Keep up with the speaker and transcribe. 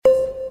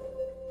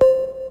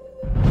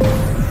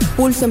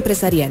Pulso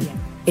Empresarial.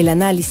 El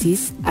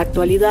análisis,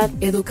 actualidad,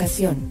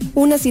 educación.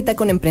 Una cita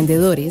con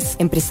emprendedores,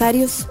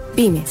 empresarios,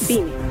 pymes.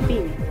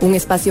 Un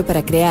espacio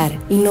para crear,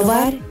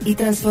 innovar y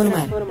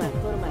transformar.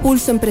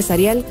 Pulso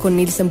Empresarial con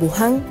Nilsen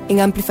Buján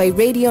en Amplify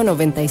Radio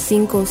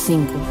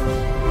 95.5.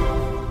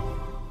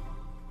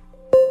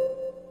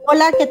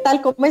 Hola, ¿qué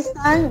tal? ¿Cómo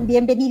están?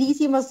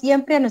 Bienvenidísimos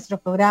siempre a nuestro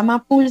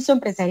programa Pulso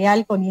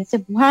Empresarial con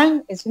Nilsen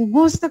Buján. Es un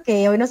gusto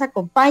que hoy nos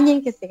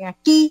acompañen, que estén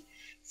aquí.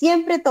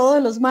 Siempre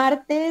todos los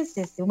martes,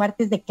 un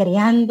martes de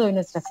Creando, en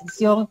nuestra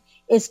sección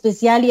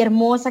especial y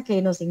hermosa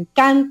que nos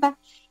encanta.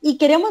 Y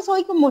queremos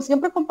hoy, como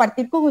siempre,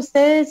 compartir con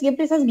ustedes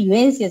siempre esas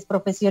vivencias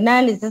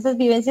profesionales, esas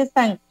vivencias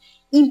tan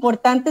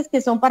importantes que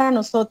son para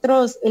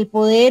nosotros el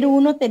poder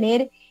uno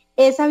tener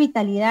esa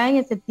vitalidad en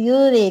el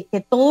sentido de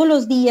que todos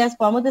los días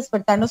podamos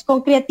despertarnos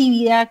con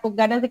creatividad, con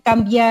ganas de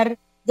cambiar,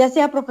 ya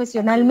sea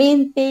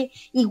profesionalmente,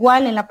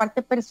 igual en la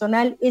parte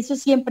personal, eso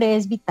siempre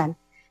es vital.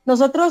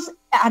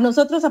 A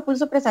nosotros a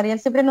Pulso Empresarial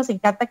siempre nos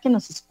encanta que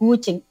nos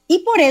escuchen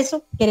y por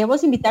eso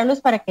queremos invitarlos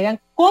para que vean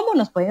cómo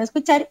nos pueden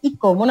escuchar y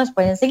cómo nos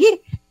pueden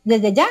seguir.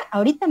 Desde ya,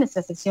 ahorita en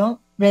nuestra sección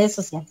redes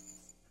sociales.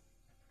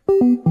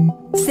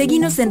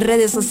 Seguinos en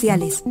redes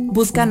sociales,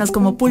 búscanos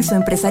como Pulso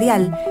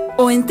Empresarial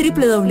o en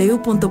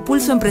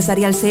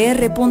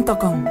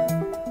www.pulsoempresarialcr.com.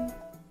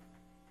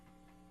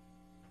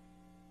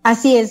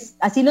 Así es,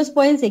 así nos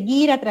pueden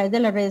seguir a través de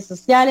las redes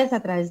sociales, a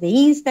través de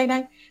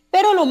Instagram,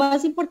 pero lo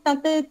más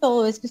importante de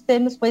todo es que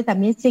ustedes nos pueden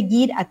también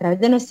seguir a través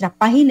de nuestra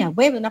página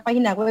web, una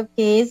página web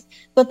que es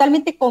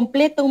totalmente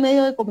completa, un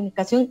medio de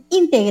comunicación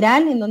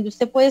integral en donde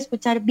usted puede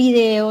escuchar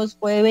videos,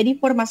 puede ver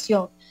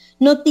información,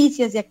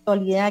 noticias de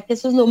actualidad, que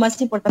eso es lo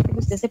más importante que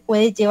usted se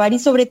puede llevar y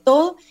sobre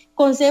todo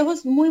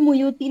consejos muy,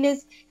 muy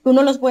útiles que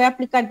uno los puede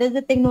aplicar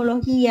desde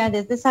tecnología,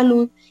 desde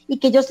salud y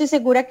que yo estoy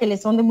segura que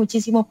les son de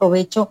muchísimo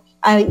provecho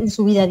en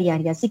su vida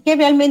diaria. Así que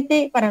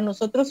realmente para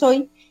nosotros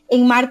hoy,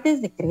 en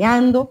Martes de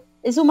Creando,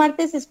 es un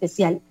martes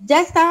especial. Ya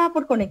estaba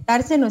por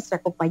conectarse nuestra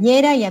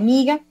compañera y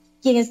amiga,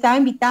 quien estaba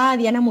invitada,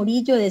 Adriana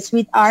Murillo de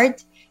Sweet Art,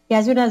 que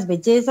hace unas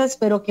bellezas,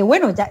 pero que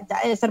bueno, ya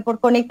debe estar por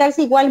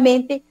conectarse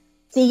igualmente,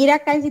 seguir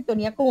acá en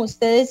sintonía con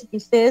ustedes y que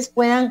ustedes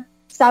puedan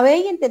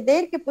saber y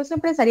entender que Pulso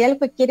Empresarial lo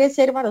que quiere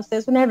ser para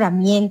ustedes una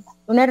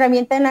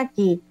herramienta en la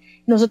que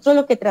nosotros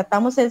lo que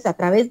tratamos es a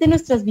través de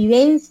nuestras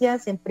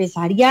vivencias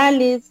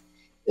empresariales,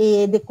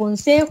 de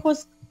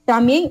consejos,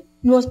 también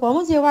nos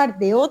podemos llevar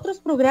de otros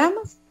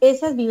programas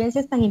esas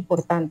vivencias tan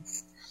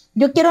importantes.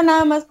 Yo quiero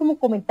nada más como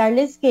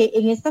comentarles que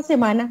en esta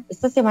semana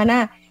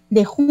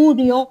de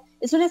junio,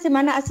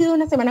 ha sido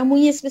una semana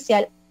muy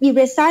especial y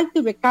resalto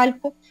y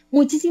recalco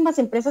muchísimas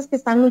empresas que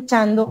están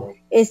luchando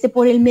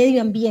por el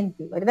medio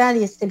ambiente, ¿verdad?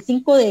 Y el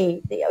 5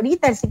 de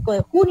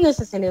junio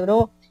se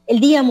celebró el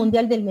Día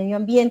Mundial del Medio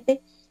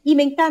Ambiente y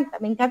me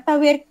encanta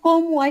ver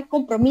cómo hay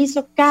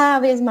compromiso cada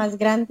vez más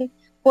grande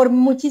por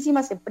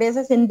muchísimas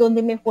empresas en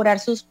donde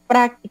mejorar sus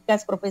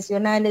prácticas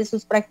profesionales,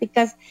 sus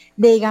prácticas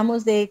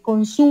de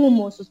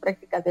consumo, sus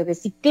prácticas de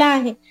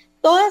reciclaje,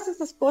 todas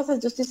esas cosas.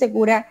 Yo estoy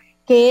segura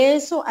que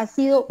eso ha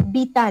sido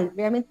vital,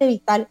 realmente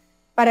vital,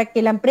 para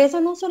que la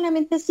empresa no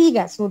solamente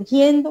siga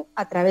surgiendo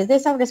a través de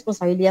esa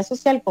responsabilidad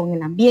social con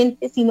el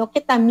ambiente, sino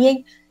que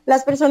también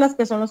las personas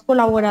que son los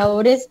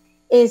colaboradores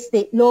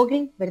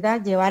logren,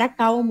 ¿verdad?, llevar a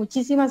cabo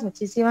muchísimas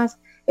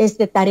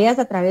tareas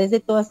a través de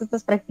todas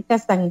estas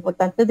prácticas tan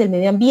importantes del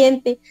medio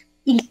ambiente.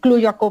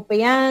 Incluyo a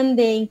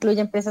Copeande,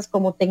 incluye empresas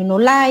como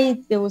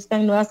Tecnolight, que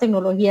buscan nuevas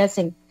tecnologías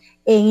en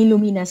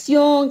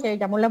iluminación, que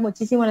llamó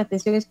muchísimo la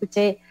atención.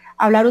 Escuché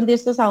hablar un día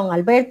estos a don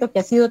Alberto, que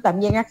ha sido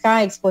también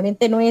acá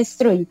exponente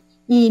nuestro y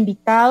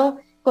invitado,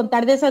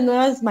 contar de esas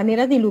nuevas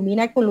maneras de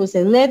iluminar con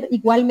luces LED,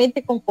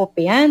 igualmente con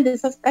Copean, de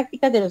esas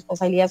prácticas de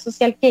responsabilidad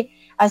social que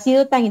ha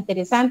sido tan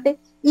interesante,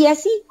 y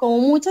así como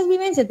muchas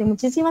vivencias de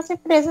muchísimas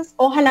empresas,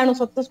 ojalá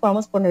nosotros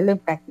podamos ponerlo en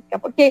práctica,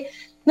 porque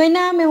no hay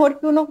nada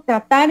mejor que uno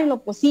tratar en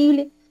lo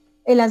posible,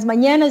 en las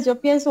mañanas yo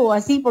pienso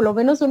así, por lo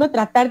menos uno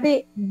tratar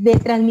de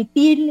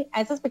transmitirle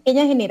a esas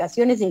pequeñas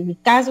generaciones, en mi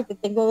caso que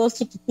tengo 2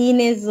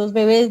 chiquitines, 2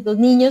 bebés, 2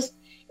 niños,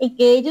 en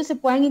que ellos se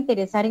puedan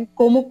interesar en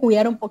cómo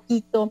cuidar un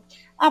poquito,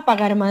 a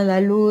apagar más la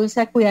luz,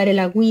 a cuidar el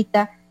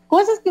agüita,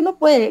 cosas que uno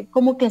puede,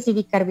 como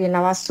clasificar bien la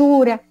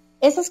basura,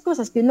 esas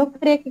cosas que uno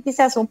cree que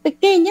quizás son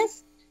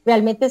pequeñas,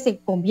 realmente se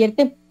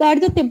convierten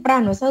tarde o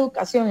temprano esa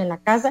educación en la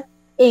casa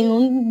en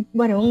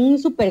un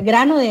super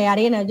grano de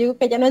arena. Yo digo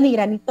que ya no es ni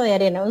granito de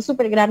arena, un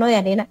super grano de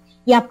arena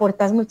y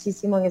aportas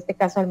muchísimo en este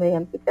caso al medio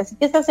ambiente. Así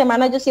que esta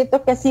semana yo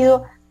siento que ha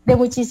sido de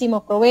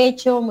muchísimo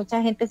provecho,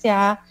 mucha gente se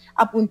ha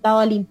apuntado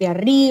a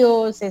limpiar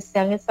ríos, se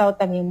han estado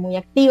también muy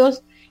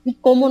activos y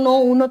cómo no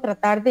uno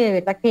tratar de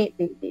verdad que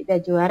de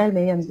ayudar al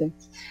medio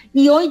ambiente.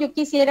 Y hoy yo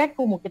quisiera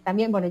como que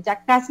también,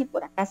 ya casi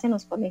por acá se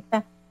nos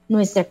conecta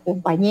nuestra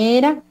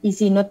compañera y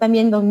si no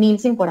también don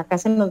Nilsen por acá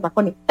se nos va a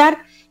conectar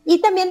y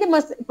también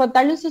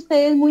contarles a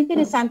ustedes muy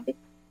interesante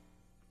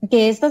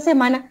que esta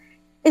semana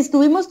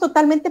estuvimos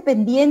totalmente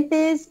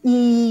pendientes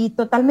y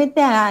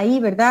totalmente ahí,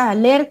 ¿verdad?,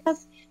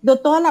 alertas de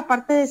toda la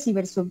parte de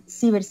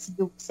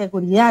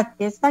ciberseguridad,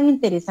 que es tan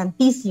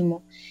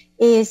interesantísimo.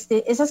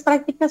 esas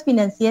prácticas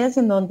financieras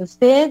en donde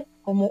usted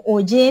como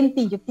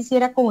oyente, y yo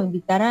quisiera como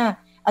invitar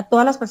a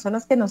todas las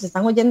personas que nos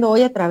están oyendo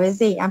hoy a través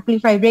de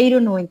Amplify Radio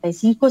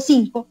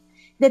 95.5,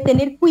 de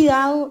tener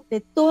cuidado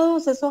de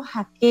todos esos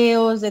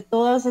hackeos, de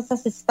todas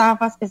esas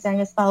estafas que se han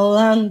estado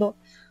dando.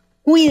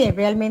 Cuide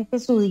realmente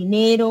su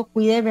dinero,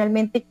 cuide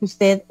realmente que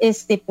usted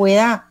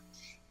pueda,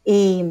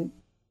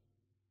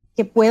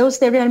 que pueda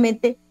usted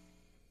realmente,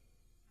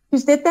 que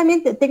usted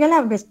también tenga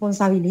la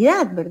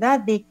responsabilidad, ¿verdad?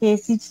 De que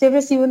si usted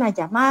recibe una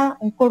llamada,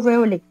 un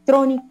correo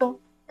electrónico,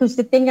 que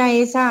usted tenga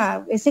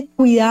ese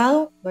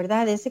cuidado,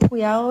 ¿verdad? Ese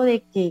cuidado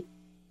de que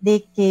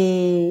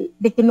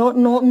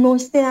no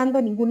esté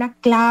dando ninguna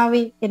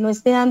clave, que no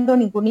esté dando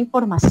ninguna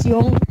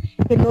información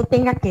que no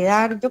tenga que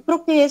dar. Yo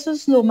creo que eso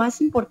es lo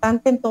más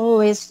importante en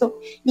todo esto,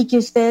 y que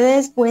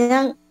ustedes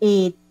puedan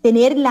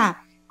tener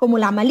como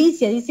la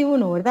malicia, dice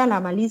uno, ¿verdad? La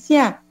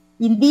malicia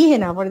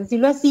indígena, por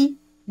decirlo así,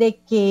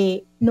 de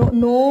que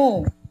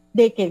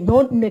de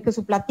que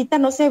su platita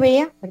no se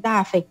vea, ¿verdad?,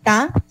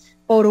 afectada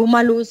por un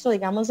mal uso,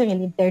 digamos, en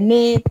el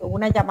internet o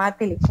una llamada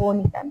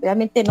telefónica.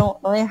 Realmente no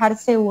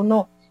dejarse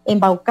uno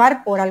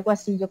embaucar por algo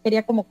así. Yo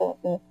quería como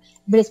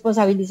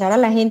responsabilizar a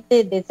la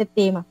gente de ese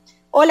tema.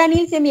 Hola,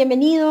 Nilsen,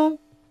 bienvenido.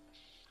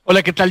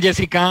 Hola, ¿qué tal,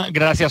 Jessica?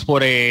 Gracias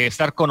por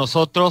estar con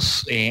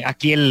nosotros.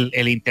 Aquí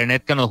el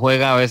internet que nos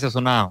juega a veces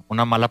una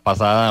mala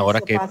pasada. Ahora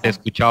Eso que pasa. te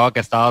escuchaba que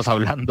estabas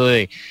hablando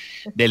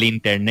del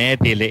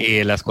internet y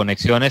de las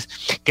conexiones,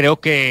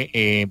 creo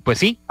que pues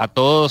sí, a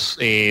todos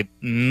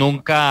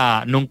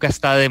nunca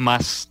está de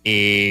más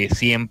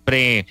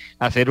siempre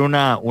hacer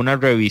una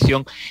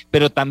revisión,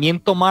 pero también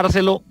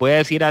tomárselo, voy a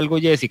decir algo,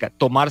 Jessica,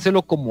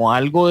 tomárselo como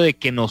algo de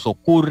que nos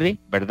ocurre,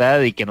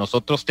 ¿verdad? Y que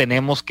nosotros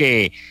tenemos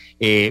que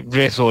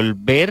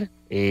resolver.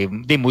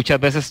 De muchas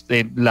veces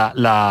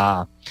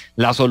la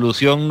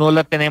solución no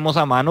la tenemos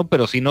a mano,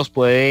 pero sí nos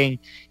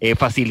pueden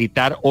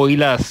facilitar hoy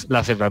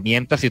las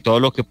herramientas y todo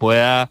lo que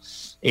pueda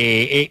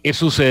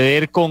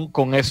suceder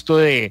con esto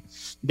de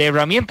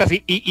herramientas.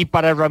 Y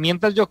para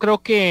herramientas yo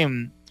creo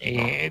que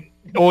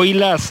hoy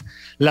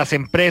las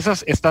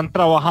empresas están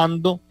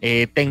trabajando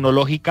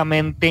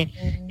tecnológicamente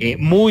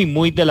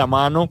muy de la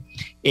mano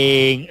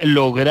en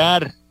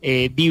lograr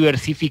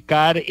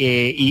diversificar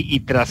y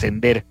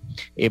trascender.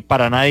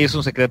 Para nadie es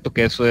un secreto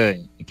que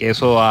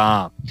eso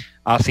ha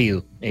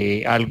sido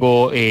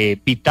algo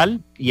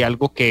vital y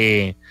algo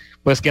que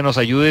nos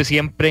ayude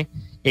siempre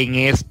en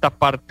esta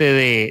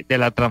parte de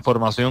la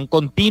transformación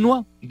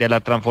continua, de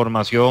la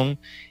transformación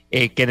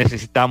que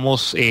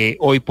necesitamos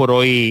hoy por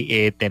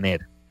hoy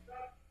tener.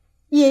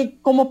 Y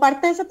como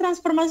parte de esa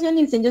transformación,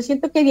 Nilsen, yo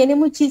siento que viene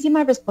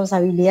muchísima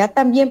responsabilidad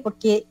también,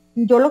 porque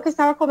yo lo que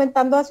estaba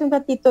comentando hace un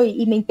ratito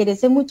y me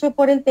interesé mucho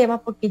por el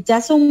tema, porque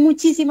ya son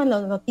muchísimas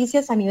las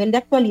noticias a nivel de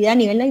actualidad, a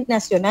nivel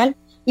nacional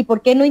y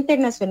por qué no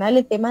internacional,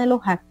 el tema de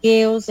los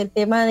hackeos, el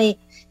tema de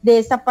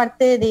esa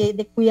parte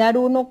de cuidar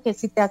uno, que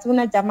si te hace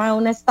una llamada,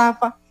 una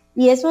estafa,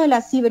 y eso de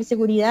la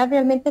ciberseguridad,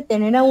 realmente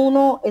tener a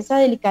uno esa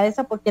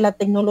delicadeza, porque la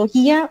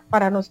tecnología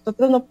para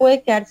nosotros no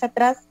puede quedarse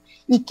atrás,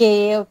 y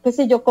que, qué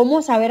sé yo,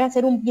 cómo saber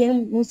hacer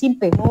un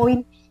simple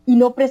móvil y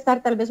no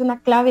prestar tal vez una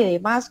clave de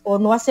más, o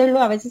no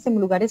hacerlo a veces en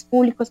lugares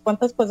públicos.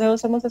 ¿Cuántos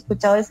consejos hemos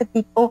escuchado de ese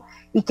tipo?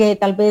 Y que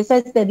tal vez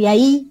de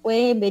ahí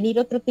puede venir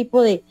otro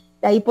tipo de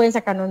ahí pueden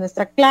sacarnos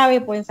nuestra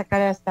clave, pueden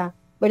sacar hasta,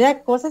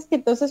 ¿verdad? Cosas que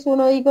entonces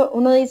uno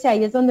dice,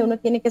 ahí es donde uno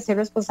tiene que ser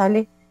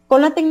responsable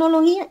con la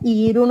tecnología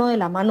y ir uno de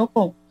la mano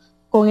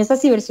con esa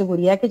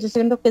ciberseguridad que yo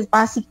siento que es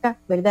básica,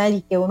 ¿verdad?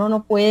 Y que uno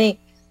no puede.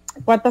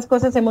 ¿Cuántas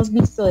cosas hemos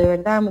visto, de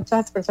verdad?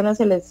 Muchas personas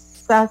se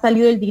les ha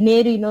salido el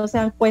dinero y no se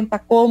dan cuenta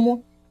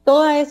cómo.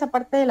 Toda esa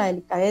parte de la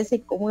delicadeza y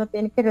cómo uno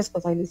tiene que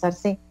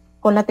responsabilizarse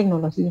con la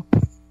tecnología.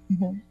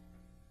 Uh-huh.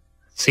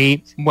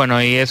 Sí,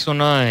 bueno, y es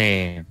uno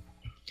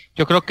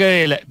yo creo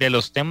que de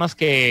los temas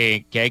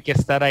que hay que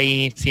estar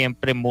ahí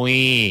siempre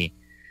muy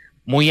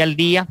al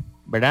día,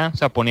 ¿verdad? O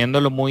sea,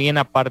 poniéndolo muy en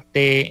la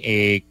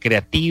parte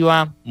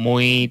creativa,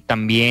 muy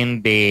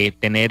también de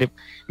tener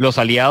los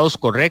aliados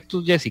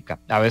correctos, Jessica.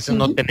 A veces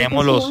no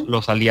tenemos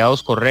los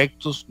aliados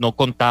correctos, no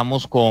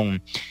contamos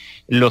con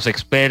los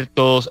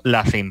expertos,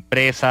 las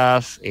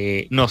empresas,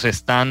 nos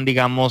están,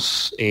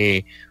 digamos,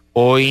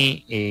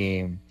 hoy,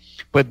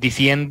 pues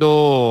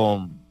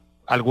diciendo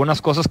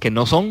algunas cosas que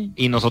no son,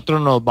 y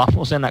nosotros nos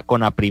vamos con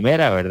la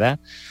primera, ¿verdad?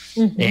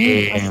 Uh-huh,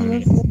 así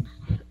es.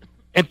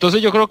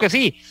 Entonces yo creo que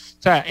sí.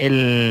 O sea,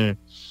 el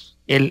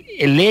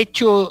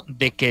hecho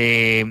de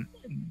que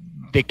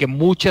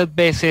muchas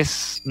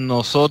veces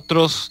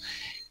nosotros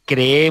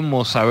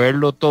creemos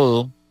saberlo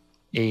todo,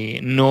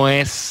 no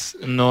es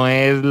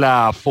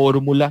la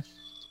fórmula,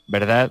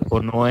 ¿verdad? O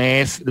no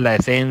es la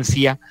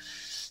esencia,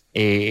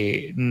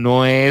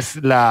 no es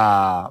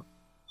la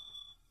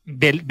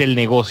del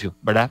negocio,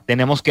 ¿verdad?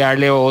 Tenemos que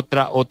darle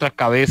otra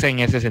cabeza en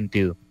ese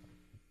sentido.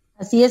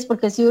 Así es,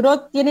 porque si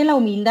uno tiene la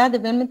humildad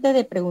realmente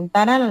de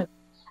preguntar a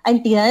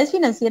entidades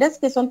financieras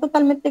que son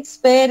totalmente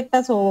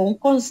expertas, o un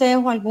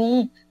consejo,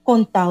 algún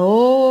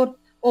contador,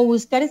 o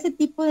buscar ese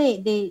tipo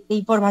de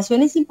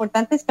informaciones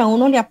importantes que a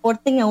uno le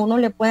aporten, a uno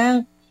le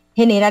puedan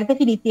generar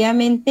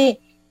definitivamente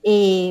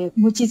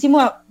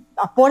muchísimo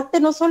aporte,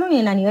 no solo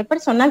a nivel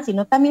personal,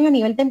 sino también a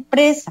nivel de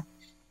empresa.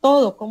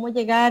 Todo, cómo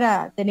llegar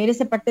a tener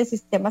esa parte de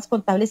sistemas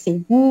contables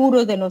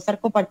seguros, de no estar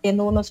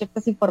compartiendo uno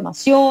ciertas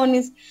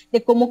informaciones,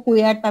 de cómo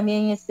cuidar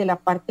también la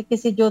parte, qué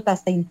sé yo,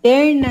 hasta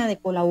interna, de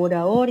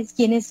colaboradores,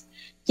 quienes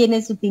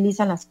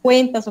utilizan las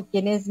cuentas o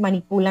quienes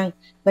manipulan,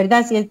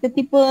 ¿verdad? Si este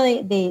tipo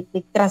de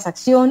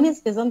transacciones,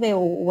 que es donde,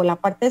 o la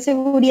parte de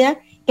seguridad,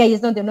 que ahí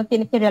es donde uno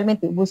tiene que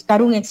realmente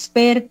buscar un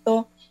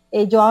experto.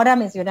 Yo ahora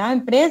mencionaba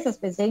empresas,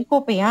 pensé en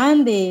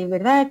Copeande,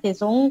 ¿verdad? Que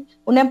son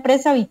una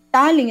empresa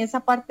vital en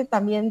esa parte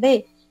también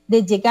de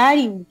llegar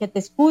y que te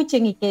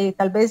escuchen y que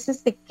tal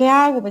vez, ¿qué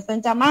hago? Me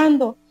están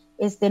llamando,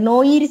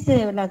 no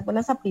irse de las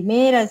buenas a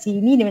primeras y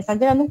mire, me están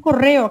llegando un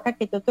correo acá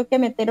que yo tengo que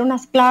meter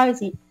unas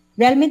claves y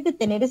realmente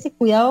tener ese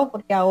cuidado,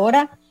 porque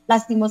ahora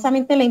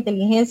lastimosamente la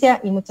inteligencia,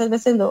 y muchas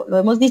veces lo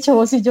hemos dicho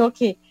vos y yo,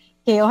 que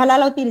ojalá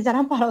la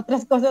utilizaran para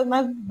otras cosas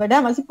más,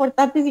 ¿verdad? Más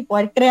importantes y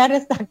poder crear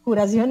estas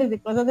curaciones de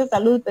cosas de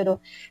salud,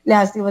 pero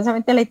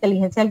lastimosamente la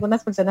inteligencia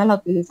algunas personas la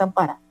utilizan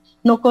para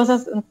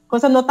cosas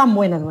no tan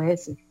buenas, voy a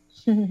decir.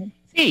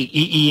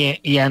 Sí,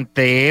 y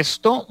ante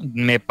esto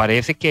me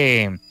parece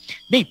que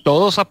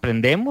todos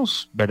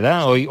aprendemos,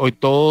 ¿verdad? Hoy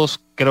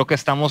todos creo que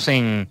estamos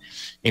en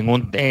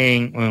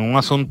un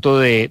asunto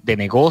de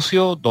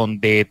negocio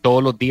donde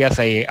todos los días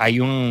hay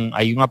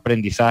un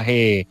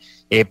aprendizaje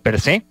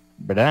per se,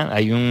 ¿verdad?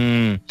 Hay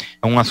un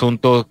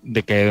asunto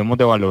de que debemos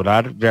de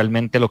valorar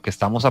realmente lo que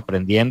estamos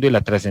aprendiendo y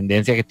la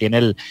trascendencia que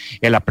tiene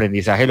el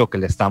aprendizaje, lo que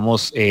le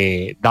estamos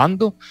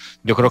dando.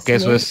 Yo creo que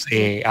eso es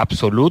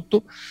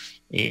absoluto.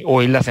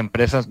 Hoy las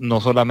empresas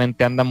no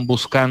solamente andan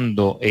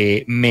buscando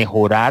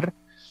mejorar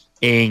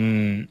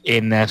en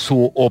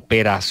su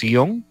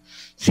operación,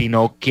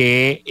 sino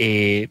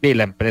que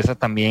la empresa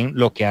también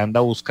lo que anda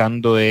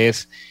buscando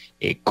es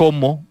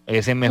cómo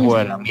ese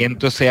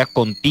mejoramiento sea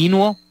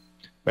continuo,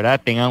 ¿verdad?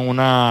 Tengan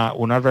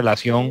una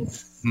relación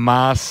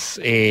más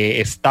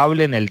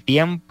estable en el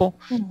tiempo,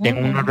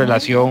 tengan una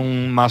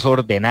relación más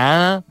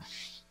ordenada.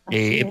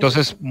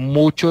 Entonces,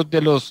 muchos de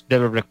los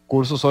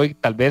recursos hoy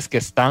tal vez que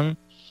están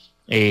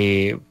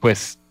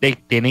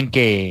tienen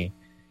que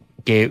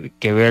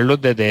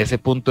verlos desde ese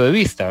punto de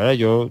vista, ¿verdad?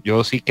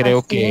 Yo sí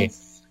creo que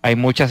hay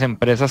muchas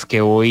empresas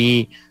que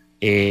hoy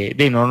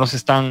no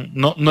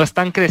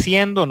están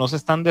creciendo, no se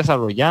están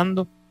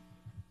desarrollando,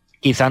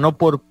 quizá no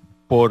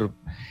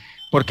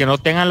porque no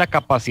tengan la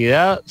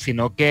capacidad,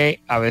 sino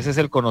que a veces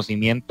el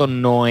conocimiento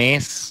no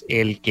es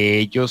el que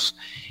ellos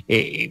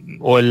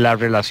o la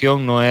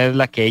relación no es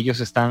la que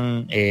ellos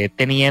están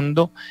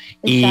teniendo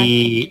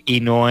y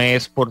no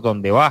es por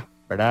donde va,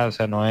 ¿verdad? O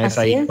sea, no es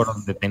ahí por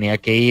donde tenía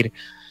que ir.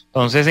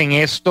 Entonces, en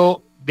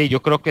esto,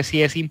 yo creo que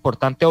sí es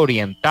importante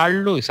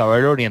orientarlo y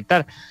saberlo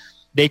orientar.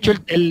 De hecho,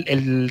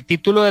 el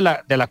título de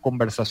la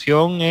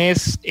conversación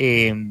es,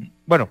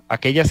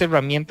 aquellas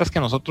herramientas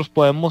que nosotros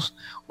podemos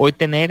hoy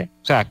tener,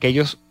 o sea,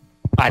 aquellos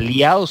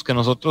aliados que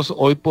nosotros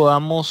hoy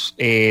podamos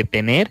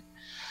tener,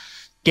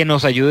 que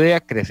nos ayude a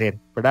crecer,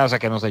 ¿verdad? O sea,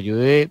 que nos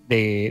ayude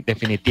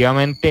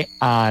definitivamente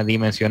a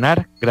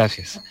dimensionar.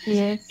 Gracias.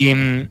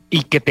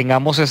 Y que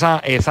tengamos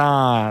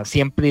esa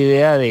siempre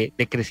idea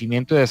de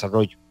crecimiento y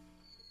desarrollo.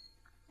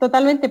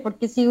 Totalmente,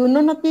 porque si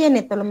uno no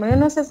tiene, por lo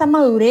menos esa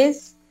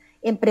madurez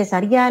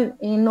empresarial,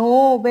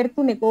 no ver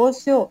tu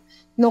negocio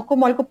no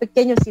como algo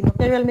pequeño, sino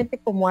que realmente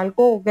como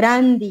algo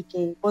grande y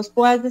que vos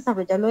puedas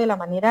desarrollarlo de la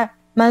manera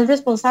más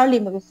responsable.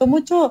 Y me gustó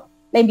mucho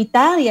la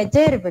invitada de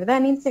ayer, ¿verdad,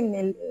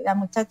 Nilsen? La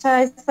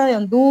muchacha esta de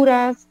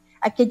Honduras,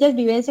 aquellas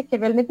vivencias que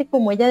realmente,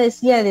 como ella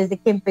decía, desde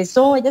que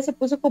empezó, ella se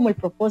puso como el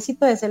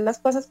propósito de hacer las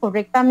cosas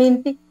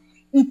correctamente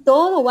y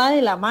todo va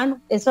de la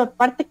mano. Esa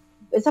parte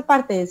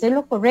de ser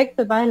lo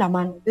correcto va de la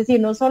mano. Es decir,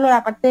 no solo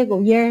la parte de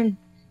gobierno,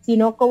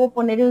 sino cómo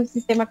poner un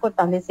sistema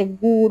contable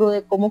seguro,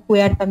 de cómo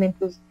cuidar también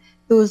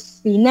tus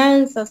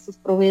finanzas, tus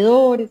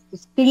proveedores,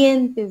 tus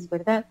clientes,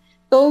 ¿verdad?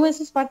 Todo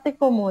eso es parte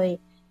como de...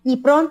 Y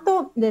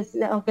pronto,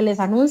 aunque les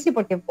anuncie,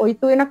 porque hoy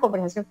tuve una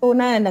conversación con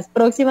una de las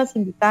próximas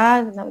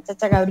invitadas, una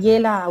muchacha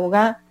Gabriela,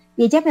 abogada,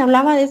 y ella me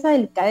hablaba de esa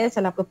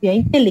delicadeza, la propiedad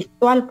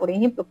intelectual, por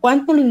ejemplo,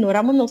 cuánto lo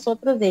ignoramos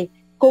nosotros de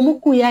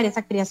cómo cuidar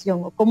esa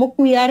creación o cómo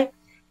cuidar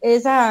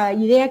esa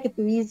idea que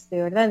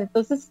tuviste, ¿verdad?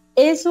 Entonces,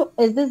 eso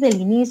es desde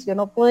el inicio,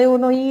 no puede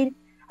uno ir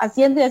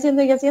haciendo y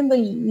haciendo y haciendo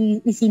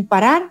y sin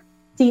parar,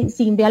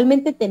 sin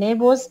realmente tener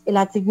vos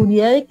la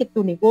seguridad de que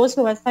tu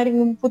negocio va a estar en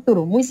un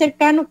futuro muy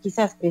cercano,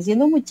 quizás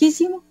creciendo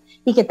muchísimo,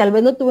 y que tal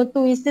vez no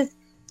tuviste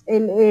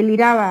el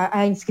ir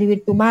a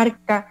inscribir tu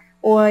marca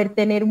o a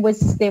tener un buen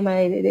sistema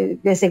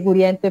de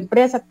seguridad en tu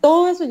empresa.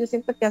 Todo eso yo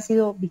siento que ha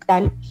sido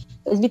vital,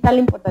 es vital,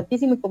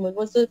 importantísimo, y como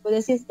vos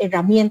decís,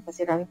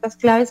 herramientas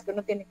claves que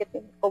uno tiene que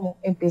tener como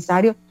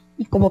empresario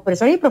y como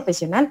persona y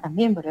profesional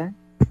también, ¿verdad?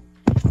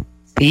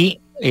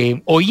 Sí,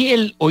 hoy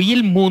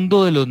el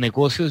mundo de los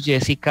negocios,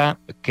 Jessica,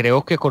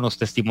 creo que con los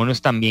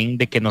testimonios también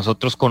de que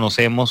nosotros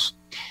conocemos,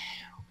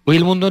 hoy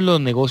el mundo de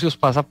los negocios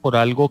pasa por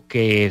algo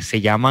que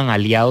se llaman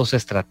aliados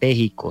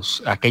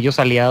estratégicos, aquellos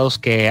aliados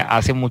que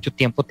hace mucho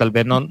tiempo tal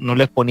vez no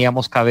les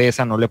poníamos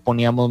cabeza, no le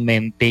poníamos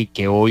mente y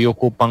que hoy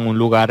ocupan un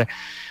lugar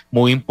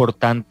muy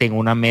importante en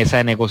una mesa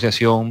de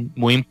negociación,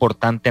 muy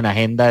importante en la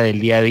agenda del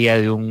día a día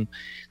de un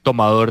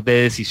tomador de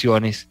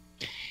decisiones.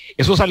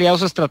 Esos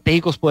aliados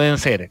estratégicos pueden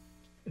ser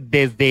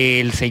desde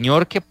el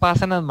señor que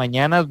pasa en las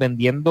mañanas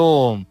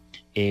vendiendo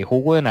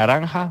jugo de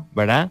naranja,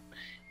 ¿verdad?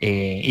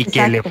 Y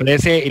que le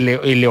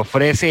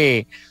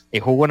ofrece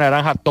jugo de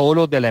naranja a todos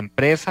los de la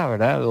empresa,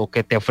 ¿verdad? O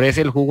que te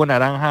ofrece el jugo de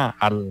naranja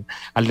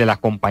al de la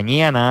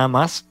compañía nada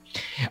más.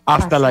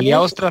 Hasta el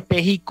aliado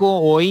estratégico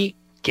hoy,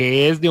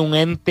 que es de un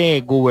ente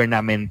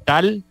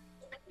gubernamental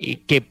y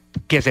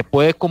que se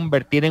puede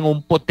convertir en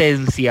un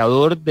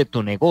potenciador de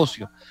tu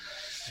negocio.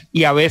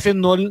 Y a veces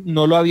no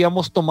lo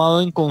habíamos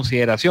tomado en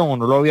consideración o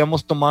no lo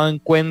habíamos tomado en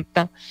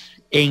cuenta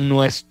en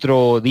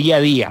nuestro día a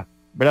día,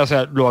 ¿verdad? O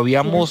sea, lo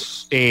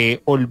habíamos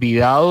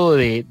olvidado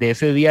de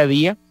ese día a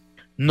día.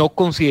 No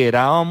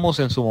considerábamos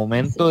en su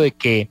momento de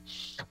que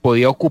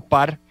podía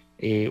ocupar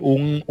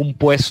un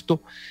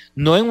puesto,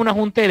 no en una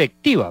junta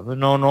directiva,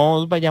 no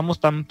nos vayamos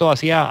tanto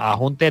hacia a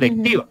junta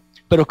directiva,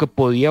 pero que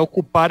podía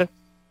ocupar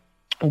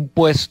un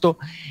puesto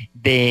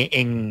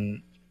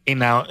en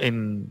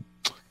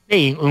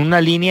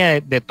una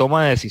línea de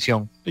toma de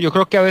decisión. Yo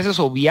creo que a veces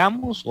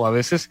obviamos o a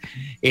veces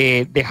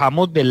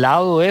dejamos de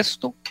lado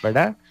esto,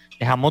 ¿verdad?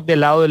 Dejamos de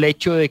lado el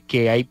hecho de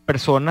que hay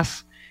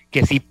personas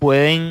que sí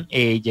pueden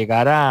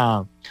llegar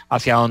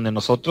hacia donde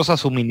nosotros a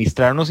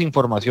suministrarnos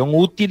información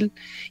útil,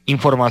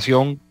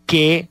 información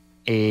que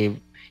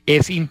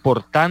es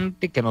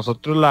importante que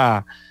nosotros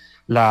la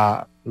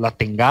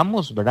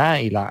tengamos, ¿verdad?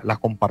 Y la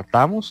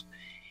compartamos.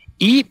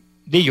 Y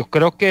yo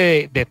creo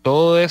que de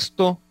todo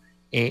esto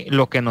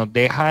lo que nos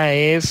deja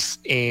es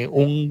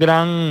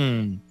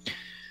una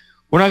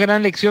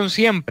gran lección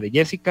siempre,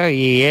 Jessica,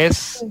 y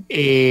es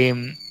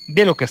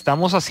de lo que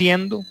estamos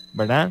haciendo,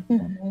 ¿verdad?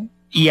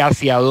 Y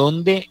hacia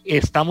dónde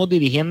estamos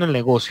dirigiendo el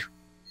negocio.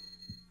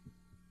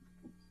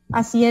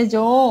 Así es,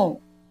 yo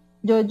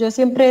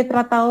siempre he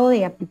tratado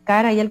de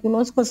aplicar ahí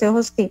algunos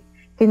consejos que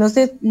no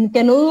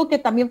dudo que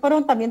también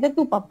fueron también de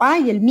tu papá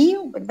y el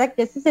mío, ¿verdad?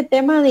 Que es ese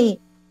tema de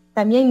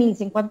también,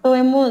 Nils, en cuanto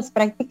vemos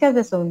prácticas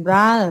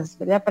deshonradas,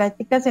 ¿verdad?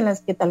 Prácticas en las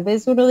que tal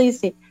vez uno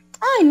dice,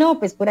 ay, no,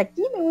 pues por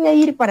aquí me voy a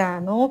ir para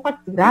no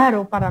facturar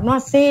o para no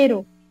hacer,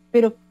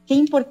 pero qué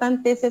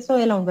importante es eso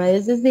de la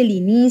honradez desde el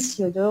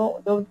inicio. Yo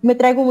me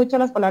traigo mucho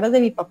las palabras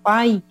de mi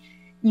papá y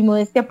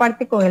modestia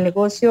aparte con el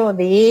negocio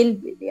de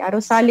él, de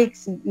Aros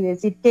Alex, y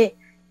decir que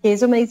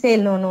eso me dice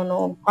él,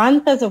 no,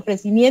 cuántos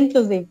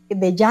ofrecimientos de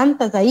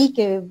llantas ahí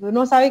que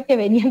uno sabe que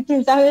venían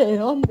quién sabe de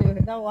dónde,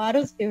 ¿verdad? O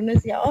aros que uno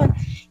decía, oh,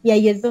 y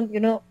ahí es donde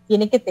uno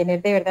tiene que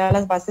tener de verdad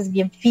las bases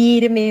bien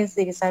firmes,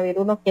 de saber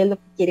uno qué es lo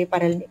que quiere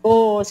para el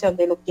negocio,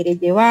 dónde lo quiere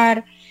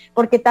llevar,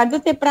 porque tarde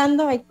o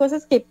temprano hay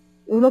cosas que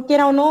uno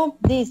quiera o no,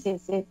 dice,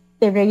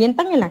 te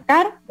revientan en la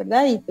cara,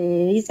 ¿verdad? Y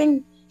te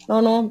dicen,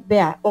 no,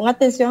 vea, pon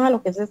atención a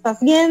lo que se está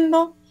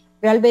haciendo.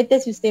 Realmente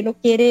si usted no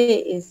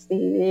quiere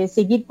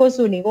seguir con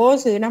su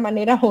negocio de una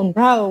manera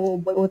honrada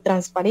o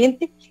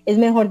transparente, es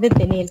mejor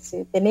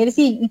detenerse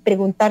y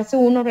preguntarse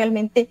uno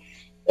realmente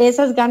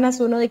esas ganas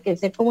uno de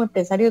crecer como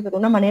empresario de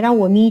una manera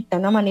bonita,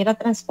 una manera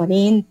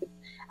transparente.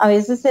 A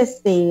veces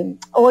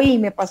hoy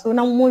me pasó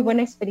una muy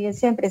buena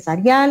experiencia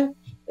empresarial,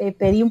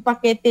 pedí un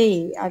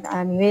paquete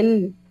a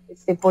nivel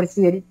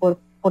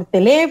por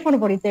teléfono,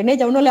 por internet,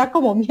 ya uno le da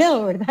como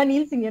miedo, ¿verdad,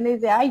 Nils? Y uno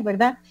dice, ay,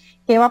 ¿verdad?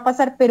 ¿Qué va a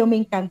pasar? Pero me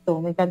encantó,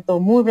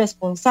 muy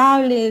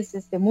responsables,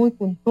 muy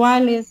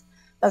puntuales,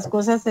 las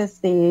cosas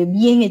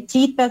bien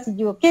hechitas, y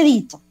yo, qué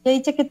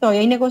dicha que todavía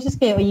hay negocios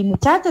que, oye,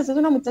 muchachas, es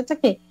una muchacha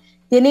que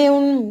tiene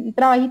un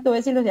trabajito,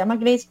 ese lo llama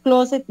Grace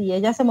Closet, y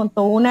ella se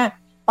montó una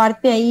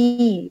parte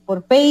ahí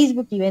por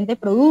Facebook y vende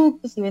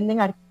productos y venden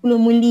artículos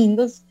muy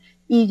lindos,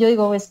 y yo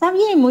digo, está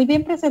bien, muy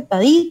bien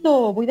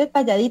presentadito, muy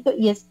detalladito,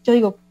 y yo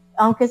digo,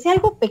 aunque sea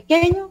algo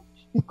pequeño,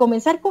 y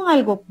comenzar con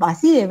algo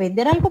así, de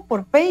vender algo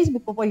por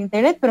Facebook o por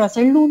internet, pero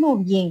hacerlo uno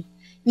bien,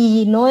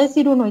 y no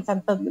decir uno, y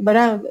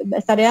 ¿verdad?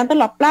 Estaré dando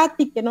la plata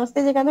y que no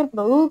esté llegando el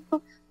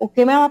producto, o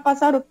qué me va a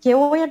pasar, o qué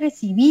voy a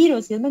recibir,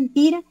 o si es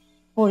mentira.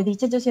 Por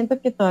dicha, yo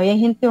siento que todavía hay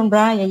gente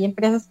honrada y hay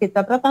empresas que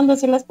están tratando de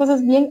hacer las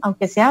cosas bien,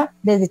 aunque sea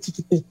desde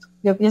chiquitito.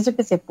 Yo pienso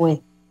que se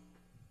puede.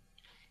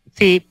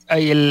 Sí,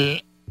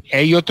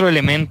 hay otro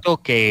elemento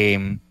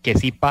que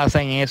sí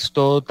pasa en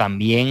esto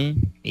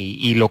también,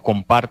 y lo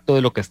comparto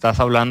de lo que estás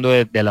hablando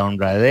de la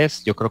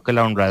honradez. Yo creo que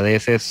la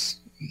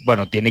honradez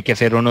tiene que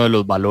ser uno de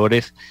los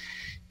valores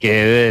que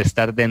debe de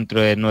estar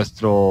dentro de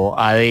nuestro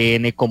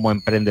ADN como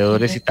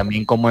emprendedores y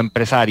también como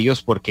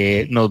empresarios,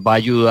 porque nos va a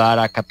ayudar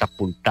a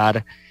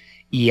catapultar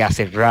y a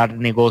cerrar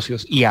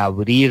negocios y a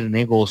abrir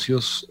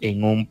negocios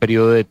en un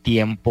periodo de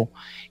tiempo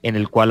en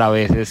el cual a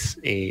veces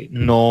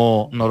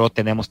no lo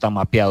tenemos tan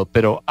mapeado.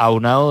 Pero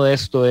aunado de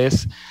esto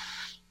es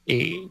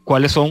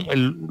cuáles son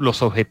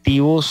los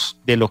objetivos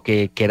de lo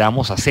que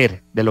queramos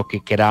hacer, de lo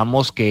que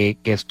queramos que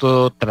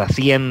esto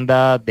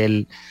trascienda,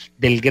 del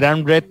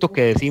gran reto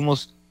que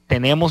decimos,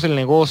 tenemos el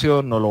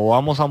negocio, nos lo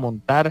vamos a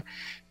montar,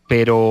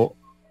 pero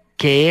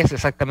 ¿qué es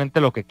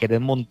exactamente lo que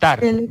querés montar?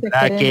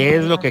 ¿Qué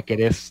es lo que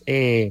querés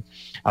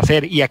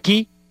hacer? Y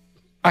aquí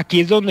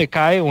es donde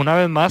cae una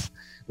vez más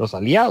los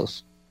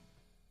aliados.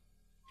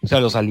 O sea,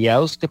 los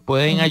aliados te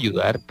pueden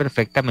ayudar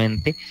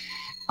perfectamente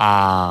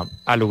a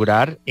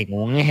lograr en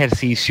un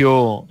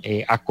ejercicio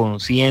a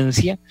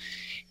conciencia,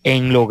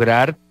 en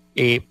lograr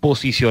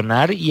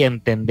posicionar y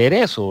entender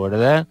eso,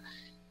 ¿verdad?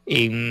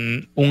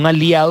 Un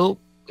aliado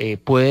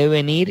puede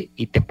venir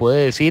y te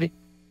puede decir,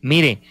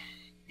 mire,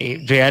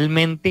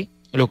 realmente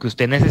lo que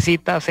usted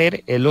necesita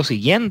hacer es lo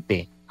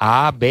siguiente,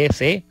 A, B,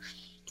 C,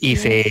 y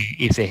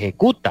se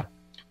ejecuta.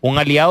 Un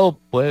aliado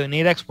puede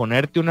venir a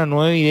exponerte una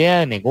nueva idea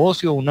de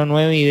negocio, una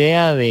nueva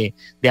idea de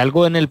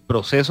algo en el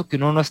proceso que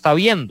uno no está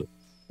viendo.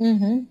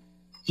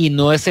 Y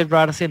no es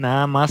cerrarse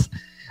nada más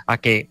a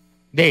que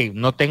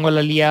no tengo el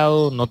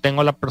aliado, no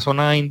tengo la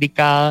persona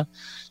indicada,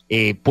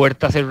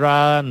 puerta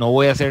cerrada, no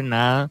voy a hacer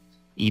nada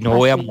y no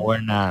voy a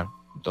mover nada.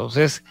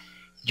 Entonces,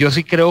 yo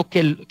sí creo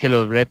que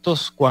los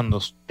retos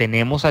cuando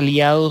tenemos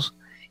aliados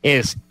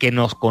es que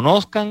nos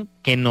conozcan,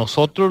 que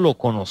nosotros lo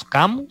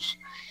conozcamos,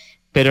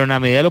 pero en la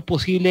medida de lo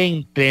posible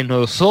entre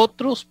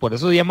nosotros, por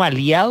eso se llama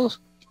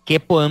aliados, ¿qué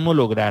podemos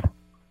lograr?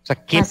 O sea,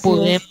 ¿qué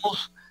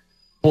podemos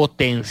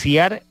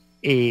potenciar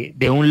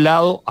de un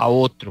lado a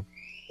otro?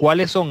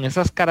 ¿Cuáles son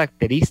esas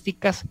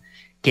características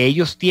que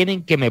ellos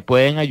tienen que me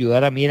pueden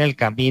ayudar a mí en el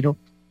camino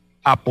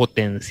a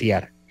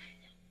potenciar?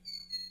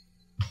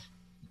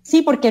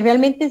 Sí, porque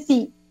realmente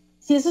si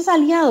esos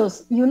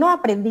aliados y uno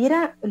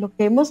aprendiera lo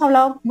que hemos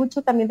hablado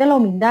mucho también de la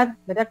humildad,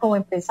 ¿verdad? Como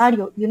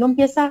empresario, y uno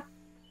empieza,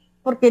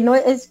 porque no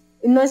es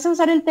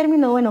usar el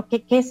término, bueno,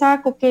 ¿qué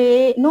saco?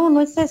 No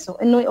es eso,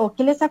 o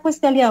 ¿qué le saco a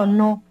este aliado?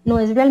 No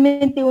es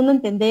realmente uno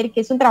entender que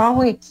es un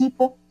trabajo en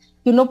equipo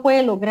que uno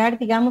puede lograr,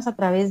 digamos, a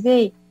través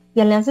de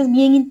alianzas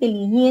bien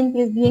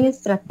inteligentes, bien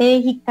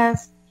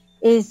estratégicas,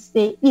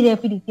 y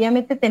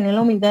definitivamente tener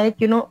la humildad de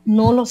que uno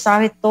no lo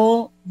sabe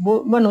todo.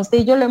 Bueno,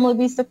 usted y yo lo hemos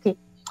visto que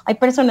hay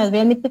personas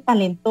realmente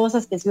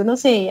talentosas que si uno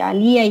se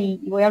alía,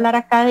 y voy a hablar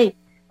acá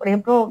por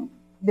ejemplo,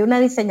 de una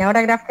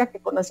diseñadora gráfica que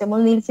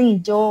conocemos Nilsen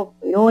y yo,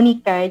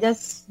 Verónica. Ella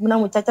es una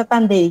muchacha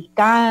tan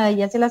dedicada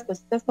y hace las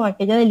cositas con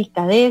aquella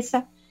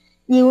delicadeza,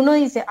 y uno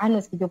dice, no,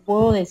 es que yo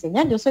puedo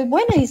diseñar, yo soy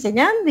buena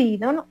diseñando, y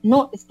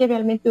no, es que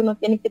realmente uno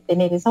tiene que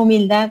tener esa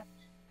humildad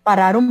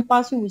para dar un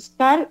paso y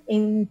buscar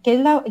en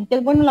qué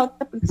es bueno la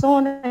otra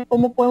persona,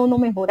 cómo puede uno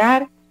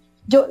mejorar.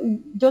 Yo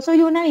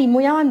soy una y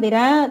muy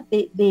abanderada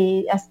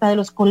hasta de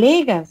los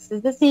colegas,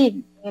 es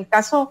decir, en el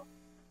caso,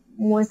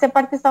 como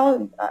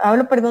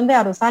hablo de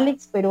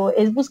Arosalex, pero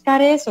es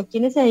buscar eso,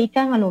 quienes se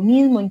dedican a lo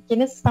mismo, en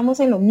quienes estamos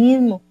en lo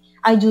mismo,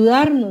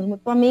 ayudarnos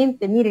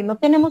mutuamente. Miren, no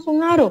tenemos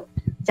un aro,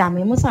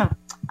 llamemos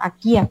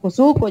aquí a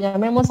Cosuco,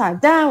 llamemos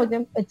allá,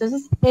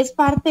 entonces es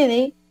parte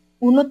de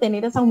uno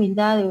tener esa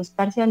humildad de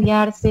buscarse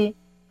aliarse.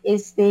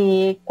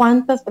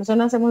 Cuántas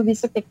personas hemos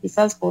visto que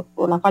quizás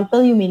por la falta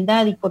de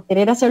humildad y por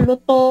querer hacerlo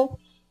todo,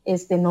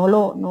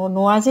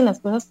 no hacen las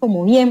cosas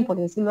como bien, por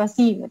decirlo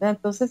así, ¿verdad?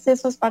 Entonces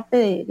eso es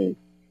parte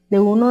de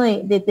uno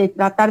de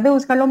tratar de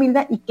buscar la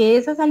humildad, y que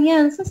esas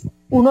alianzas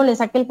uno le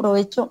saque el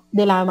provecho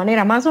de la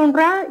manera más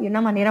honrada y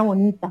una manera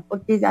bonita,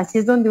 porque así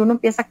es donde uno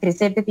empieza a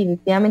crecer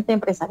definitivamente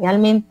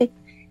empresarialmente,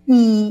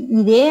 y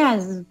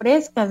ideas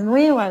frescas,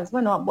 nuevas.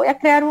 Bueno, voy a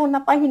crear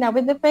una página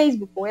web de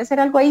Facebook, voy a hacer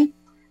algo ahí,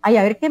 a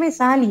ver qué me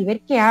sale y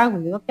ver qué hago,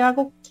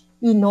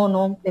 y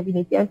no,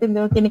 definitivamente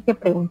uno tiene que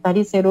preguntar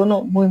y ser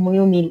uno muy, muy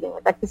humilde,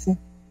 ¿verdad que sí?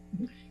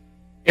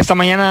 Esta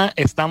mañana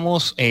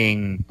estamos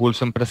en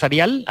Pulso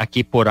Empresarial,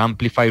 aquí por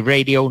Amplify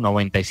Radio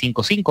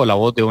 95.5, la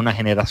voz de una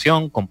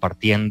generación,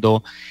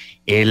 compartiendo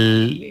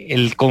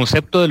el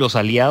concepto de los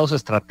aliados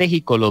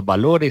estratégicos, los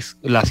valores,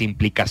 las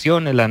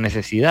implicaciones, las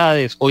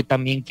necesidades. Hoy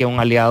también que un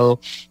aliado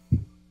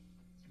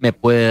me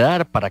puede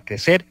dar para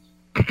crecer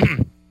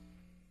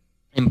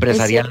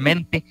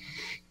empresarialmente,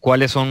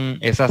 cuáles son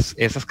esas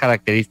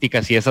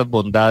características y esas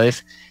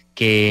bondades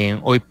que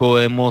hoy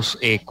podemos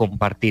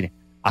compartir.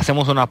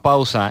 Hacemos una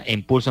pausa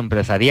en Pulso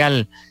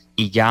Empresarial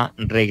y ya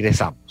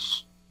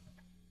regresamos.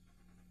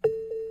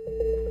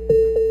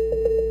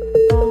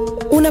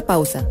 Una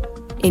pausa.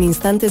 En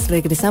instantes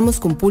regresamos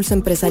con Pulso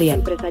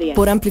Empresarial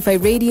por Amplify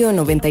Radio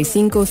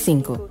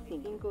 95.5.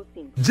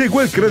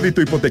 Llegó el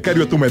crédito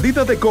hipotecario a tu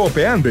medida de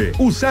Coopeande.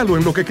 Úsalo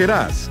en lo que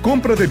querás.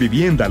 Compra de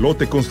vivienda,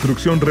 lote,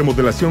 construcción,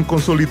 remodelación,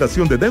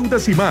 consolidación de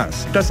deudas y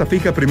más. Tasa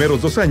fija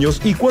primeros 2 años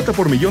y cuota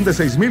por millón de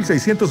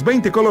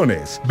 6.620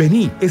 colones.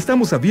 Vení,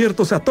 estamos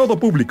abiertos a todo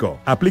público.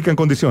 Aplican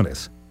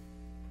condiciones.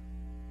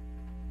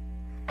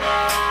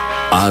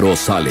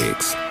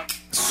 Arosalex.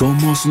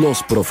 Somos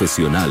los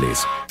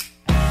profesionales.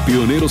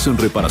 Pioneros en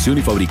reparación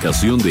y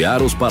fabricación de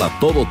aros para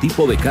todo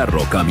tipo de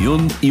carro,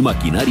 camión y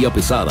maquinaria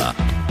pesada.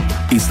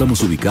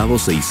 Estamos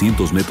ubicados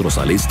 600 metros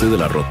al este de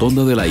la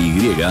rotonda de la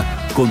Y,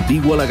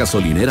 contigua a la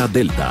gasolinera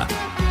Delta.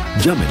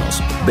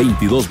 Llámenos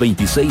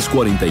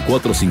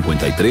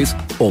 2226-4453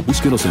 o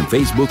búsquenos en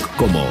Facebook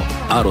como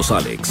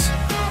Arosalex,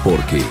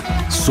 porque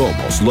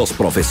somos los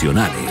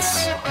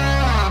profesionales.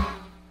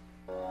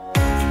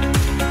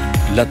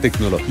 La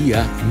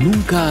tecnología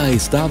nunca ha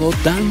estado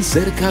tan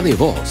cerca de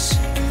vos.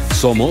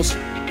 Somos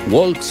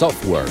Walk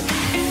Software.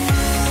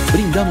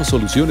 Brindamos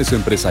soluciones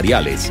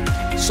empresariales,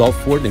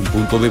 software en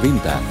punto de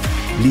venta,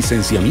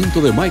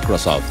 licenciamiento de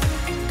Microsoft,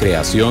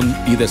 creación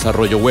y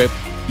desarrollo web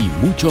y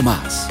mucho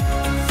más.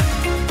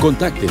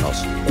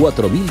 Contáctenos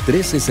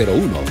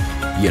 401301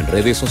 y en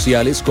redes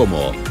sociales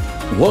como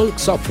Walk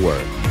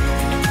Software.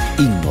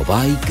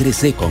 Innova y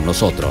crece con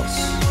nosotros.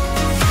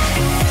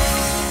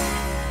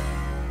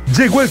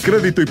 Llegó el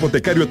crédito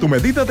hipotecario a tu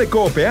medida de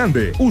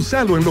Copeande.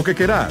 Úsalo en lo que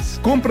querás.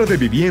 Compra de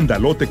vivienda,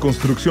 lote,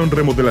 construcción,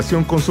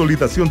 remodelación,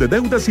 consolidación de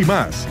deudas y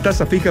más.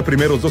 Tasa fija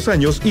primeros 2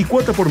 años y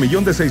cuota por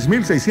millón de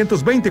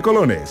 6.620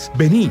 colones.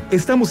 Vení,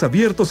 estamos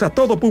abiertos a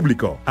todo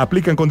público.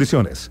 Aplican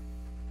condiciones.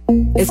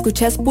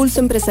 Escuchás Pulso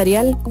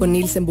Empresarial con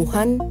Nilsen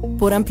Buján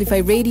por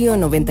Amplify Radio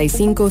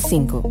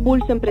 95.5.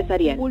 Pulso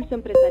Empresarial. Pulso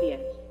Empresarial.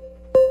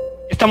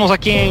 Estamos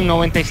aquí en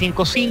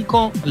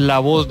 95.5, la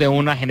voz de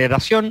una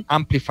generación,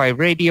 Amplify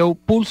Radio,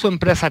 Pulso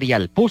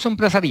Empresarial. Pulso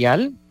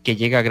Empresarial que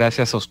llega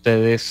gracias a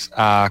ustedes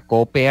a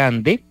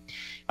Copeande.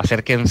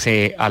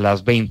 Acérquense a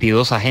las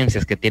 22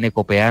 agencias que tiene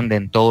Copeande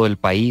en todo el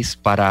país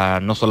para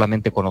no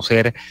solamente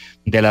conocer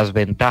de las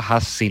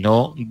ventajas,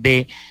 sino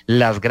de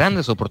las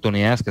grandes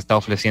oportunidades que está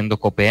ofreciendo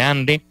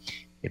Copeande.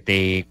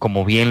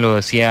 Como bien lo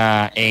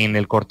decía en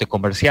el corte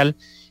comercial,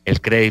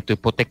 el crédito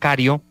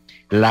hipotecario,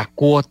 la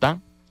cuota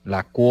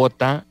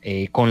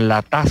con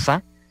la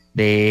tasa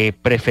de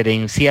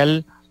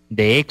preferencial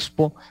de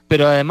Expo,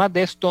 pero además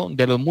de esto,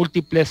 de los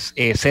múltiples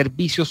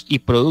servicios y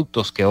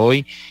productos que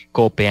hoy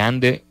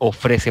Copeande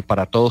ofrece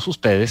para todos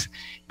ustedes,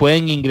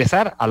 pueden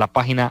ingresar a la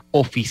página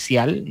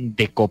oficial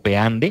de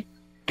Copeande,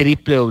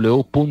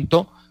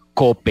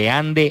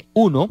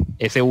 www.copeande1,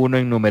 ese 1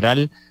 en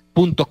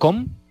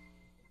numeral.com.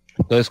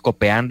 Entonces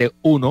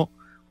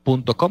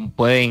copeande1.com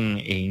pueden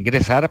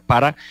ingresar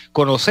para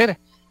conocer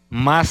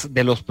más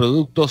de los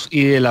productos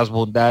y de las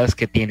bondades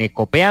que tiene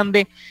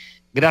Copeande.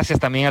 Gracias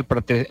también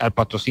al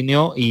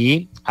patrocinio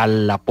y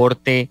al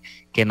aporte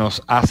que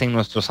nos hacen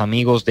nuestros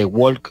amigos de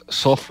Walk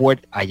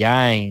Software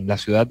allá en la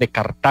ciudad de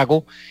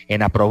Cartago,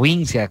 en la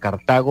provincia de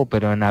Cartago,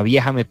 pero en la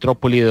vieja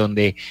metrópoli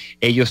donde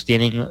ellos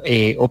tienen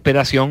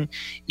operación,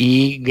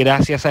 y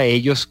gracias a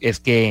ellos es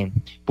que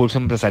Pulso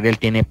Empresarial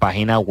tiene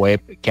página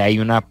web, que hay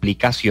una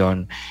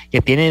aplicación,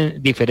 que tiene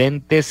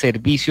diferentes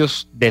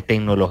servicios de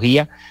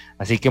tecnología.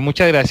 Así que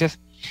muchas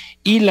gracias.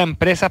 Y la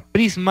empresa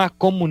Prisma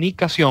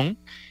Comunicación,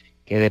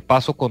 que de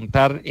paso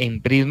contar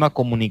en Prisma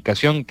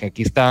Comunicación, que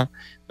aquí está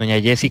doña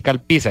Jessica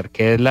Alpizar,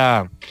 que es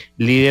la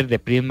líder de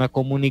Prisma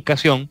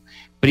Comunicación.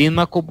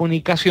 Prisma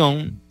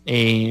Comunicación,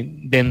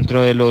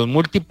 dentro de los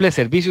múltiples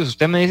servicios,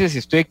 usted me dice si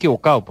estoy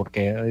equivocado,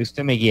 porque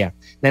usted me guía.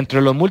 Dentro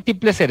de los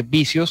múltiples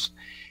servicios,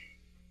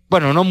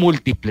 bueno, no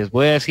múltiples,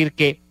 voy a decir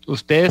que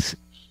ustedes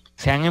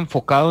se han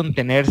enfocado en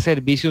tener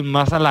servicios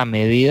más a la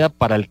medida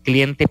para el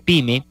cliente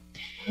PYME,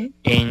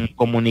 en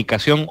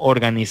comunicación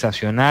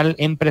organizacional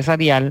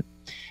empresarial,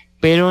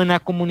 pero en la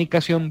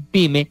comunicación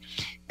PYME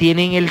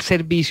tienen el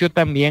servicio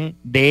también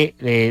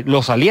de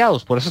los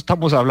aliados. Por eso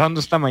estamos hablando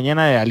esta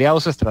mañana de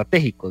aliados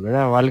estratégicos,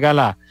 ¿verdad?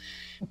 Valga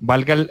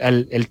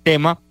el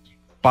tema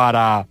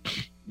para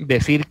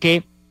decir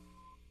que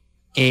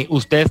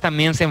ustedes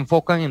también se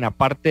enfocan en la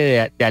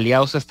parte de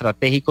aliados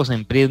estratégicos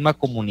en Prisma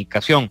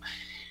Comunicación.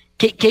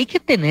 ¿Qué hay que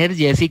tener,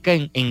 Jessica,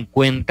 en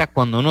cuenta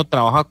cuando uno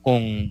trabaja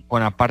con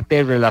la parte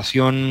de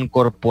relación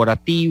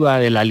corporativa,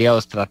 del aliado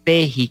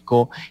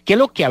estratégico? ¿Qué es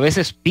lo que a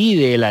veces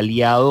pide el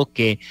aliado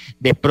que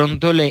de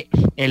pronto el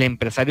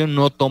empresario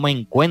no toma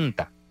en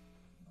cuenta?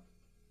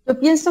 Yo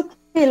pienso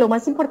que lo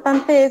más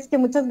importante es que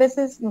muchas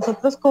veces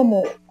nosotros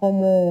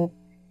como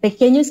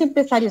pequeños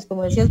empresarios,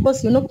 como decías vos,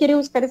 si uno quiere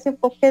buscar ese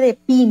enfoque de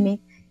pyme,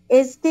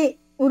 es que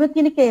uno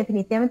tiene que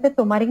definitivamente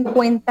tomar en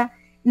cuenta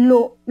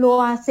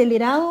lo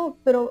acelerado,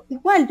 pero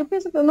igual yo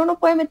pienso que uno no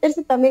puede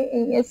meterse también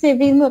en ese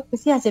ritmo que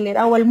sí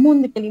acelerado al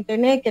mundo, que el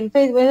internet, que el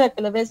Facebook,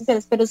 que las redes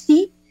sociales, pero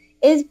sí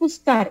es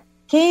buscar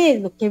qué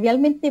es lo que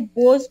realmente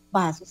vos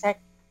vas, o sea,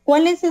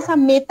 cuál es esa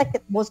meta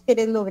que vos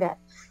querés lograr.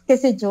 Qué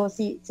sé yo,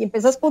 si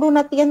empezás por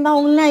una tienda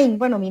online,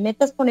 bueno, mi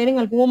meta es poner en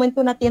algún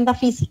momento una tienda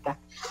física.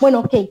 Bueno,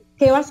 ok,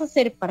 ¿qué vas a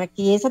hacer para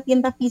que esa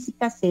tienda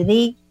física se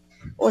dé?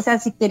 O sea,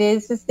 si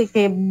querés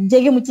que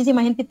llegue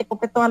muchísima gente y te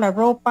compre toda la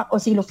ropa, o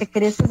si lo que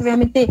querés es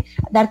realmente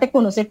darte a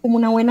conocer como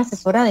una buena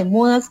asesora de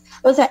modas.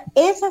 O sea,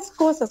 esas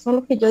cosas son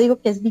lo que yo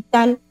digo que es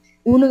vital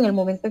uno en el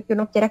momento en que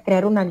uno quiera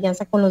crear una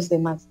alianza con los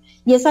demás.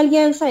 Y esa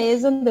alianza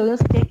es donde uno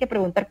se tiene que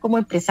preguntar como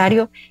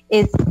empresario,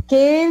 es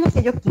 ¿qué es lo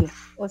que yo quiero?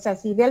 O sea,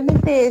 si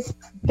realmente es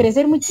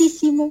crecer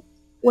muchísimo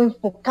o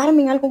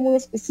enfocarme en algo muy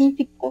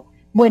específico,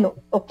 bueno,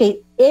 ok,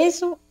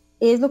 eso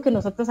es lo que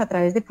nosotros a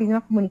través de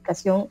Prisma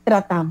Comunicación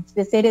tratamos,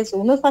 de ser eso,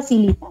 unos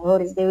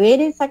facilitadores, de ver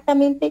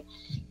exactamente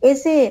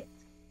ese,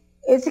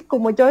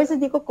 como yo a veces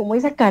digo, como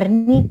esa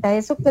carnita,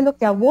 eso que es lo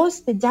que a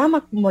vos te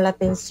llama como la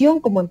atención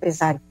como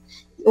empresario,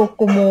 o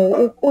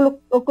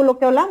con lo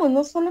que hablamos,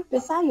 no solo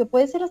empresario,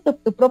 puede ser hasta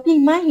tu propia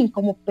imagen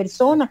como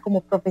persona,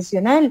 como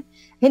profesional,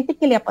 gente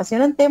que le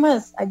apasionan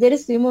temas. Ayer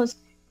estuvimos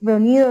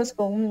reunidos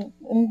con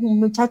un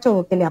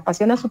muchacho que le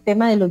apasiona su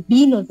tema de los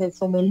vinos, del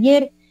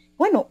sommelier.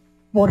 Bueno,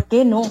 ¿por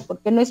qué no? ¿Por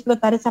qué no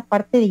explotar esa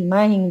parte de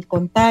imagen y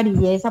contar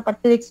y esa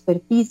parte de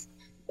expertise?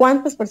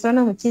 cuántas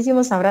personas,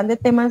 muchísimos, sabrán de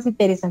temas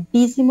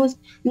interesantísimos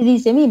y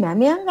dice, mira,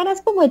 me dan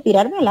ganas como de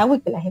tirarme al agua y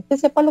que la gente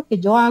sepa lo que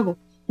yo hago.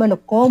 Bueno,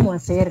 ¿cómo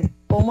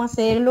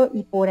hacerlo?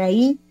 Y por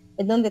ahí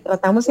es donde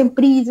tratamos en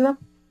Prisma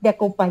de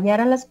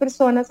acompañar a las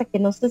personas a que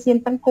no se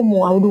sientan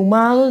como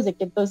abrumados, de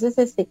que entonces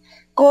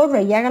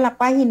corre y haga la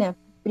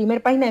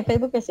primer página de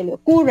Facebook que se le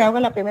ocurre,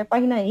 haga la primera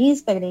página de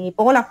Instagram y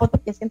pongo la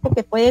foto que siento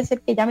que puede ser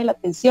que llame la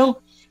atención.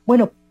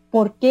 Bueno,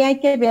 ¿por qué hay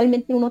que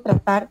realmente uno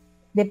tratar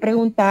de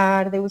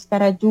preguntar, de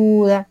buscar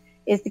ayuda?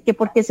 Que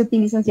por qué se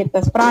utilizan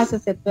ciertas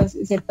frases,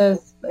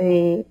 ciertas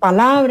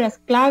palabras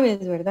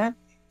claves, ¿verdad?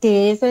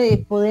 Que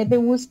ese poder de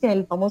búsqueda,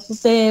 el famoso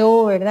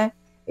SEO, ¿verdad?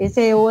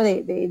 Ese SEO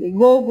de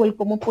Google,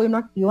 cómo puede uno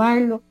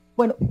activarlo.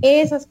 Bueno,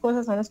 esas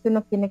cosas son las que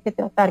uno tiene que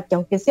tratar, que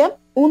aunque sea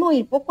uno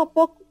ir poco a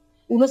poco,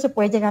 uno se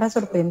puede llegar a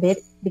sorprender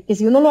de que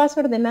si uno lo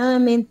hace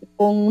ordenadamente,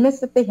 con una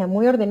estrategia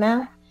muy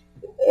ordenada,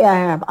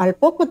 al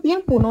poco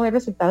tiempo uno ve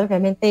resultados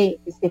realmente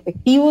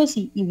efectivos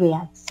y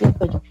reales,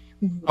 siento yo.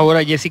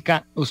 Ahora,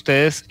 Jessica,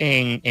 ustedes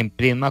en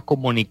Prisma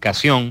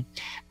Comunicación,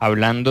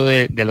 hablando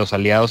de los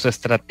aliados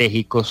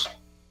estratégicos,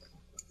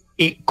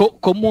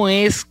 ¿cómo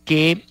es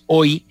que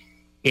hoy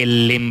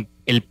el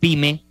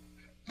PYME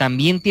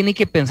también tiene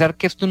que pensar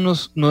que esto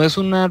no es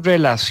una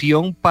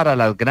relación para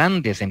las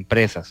grandes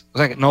empresas? O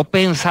sea, no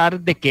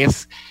pensar de que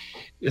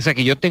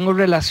que yo tengo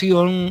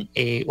relación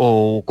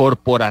o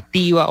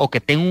corporativa o que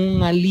tengo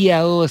un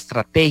aliado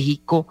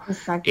estratégico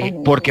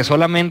porque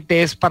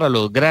solamente es para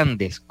los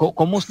grandes.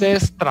 ¿Cómo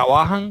ustedes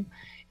trabajan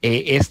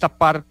esta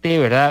parte,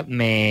 verdad?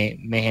 Me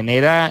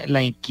genera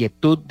la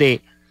inquietud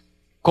de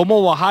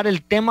cómo bajar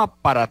el tema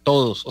para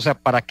todos, o sea,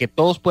 para que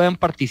todos puedan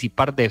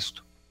participar de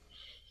esto.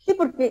 Sí,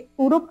 porque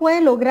uno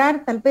puede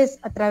lograr tal vez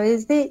a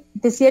través de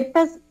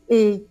ciertas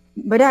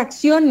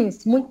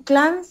acciones muy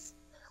claras,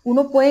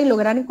 uno puede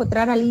lograr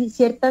encontrar ahí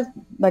ciertas,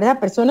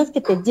 ¿verdad?, personas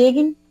que te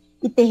lleguen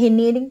y te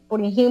generen.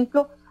 Por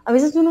ejemplo, a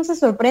veces uno se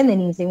sorprende,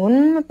 y dice,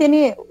 uno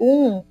tiene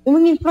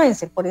un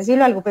influencer, por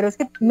decirlo algo, pero es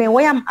que me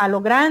voy a lo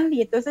grande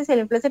y entonces el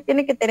influencer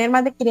tiene que tener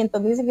más de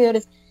 500,000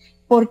 seguidores.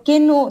 ¿Por qué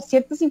no?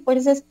 Ciertos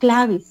influencers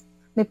claves.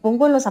 Me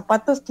pongo en los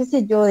zapatos, qué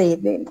sé yo,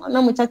 de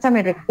una muchacha,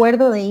 me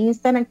recuerdo, de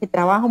Instagram, que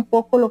trabaja un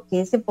poco lo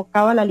que es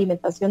enfocado a la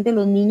alimentación de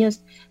los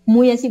niños,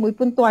 muy así, muy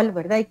puntual,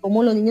 ¿verdad? Y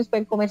cómo los niños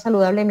pueden comer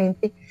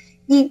saludablemente.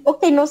 Y,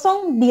 no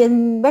son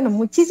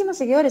muchísimos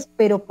seguidores,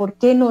 pero ¿por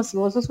qué no? Si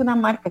vos sos una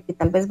marca que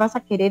tal vez vas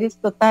a querer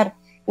explotar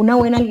una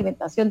buena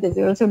alimentación,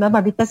 desde unas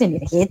barritas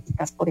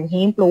energéticas, por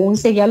ejemplo, un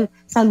cereal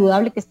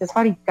saludable que estés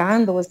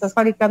fabricando, o estás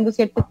fabricando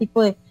cierto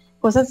tipo de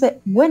cosas,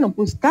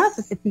 buscas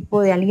ese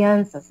tipo de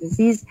alianzas,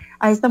 decís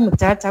a esta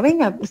muchacha,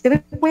 venga,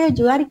 usted me puede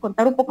ayudar y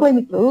contar un poco de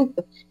mi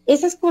producto.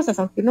 Esas cosas,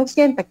 aunque uno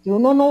sienta que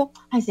uno no,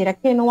 ¿será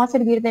que no va a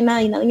servir de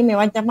nada y nadie me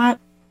va a llamar?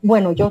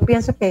 Bueno, yo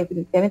pienso que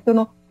definitivamente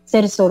uno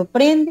se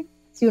sorprende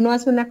si uno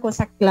hace una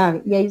cosa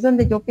clave, y ahí es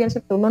donde yo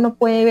pienso que uno no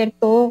puede ver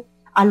todo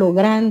a lo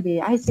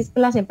grande. Si es que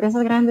las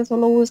empresas grandes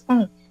solo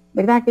buscan,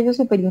 ¿verdad?, aquellos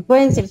super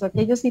influencers o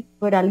aquellos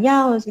super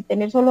aliados y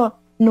tener solo,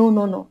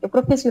 no, yo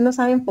creo que si uno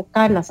sabe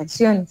enfocar las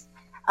acciones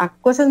a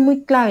cosas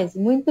muy claves y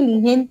muy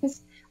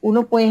inteligentes,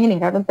 uno puede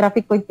generar un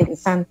tráfico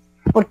interesante,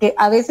 porque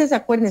a veces,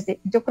 acuérdense,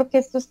 yo creo que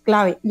esto es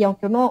clave, y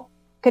aunque uno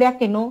crea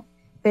que no,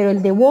 pero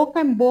el de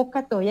boca en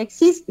boca todavía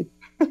existe.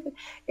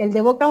 El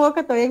de boca a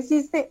boca todavía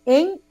existe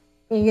en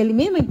el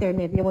mismo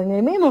internet, en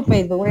el mismo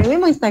Facebook, en el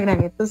mismo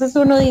Instagram. Entonces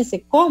uno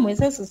dice, ¿cómo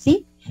es eso?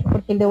 Sí,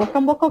 porque el de boca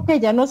en boca,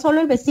 ya no solo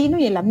el vecino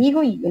y el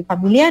amigo y el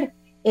familiar,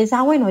 es,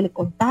 le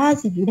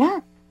contás y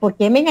mira, ¿por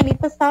qué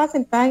Menganita estaba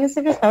sentada en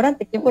ese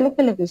restaurante? ¿Qué fue lo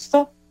que le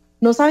gustó?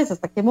 No sabes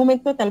hasta qué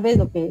momento tal vez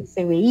lo que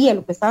se veía,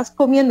 lo que estabas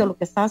comiendo, lo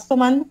que estabas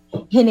tomando,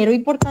 generó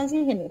importancia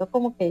y generó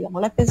como que llamó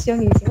la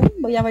atención y dice,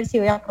 voy a ver si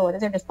voy a probar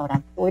ese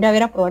restaurante, voy a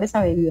ver a probar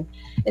esa bebida.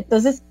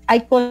 Entonces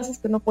hay cosas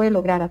que uno puede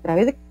lograr a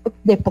través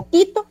de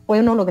poquito,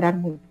 puede uno lograr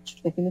mucho,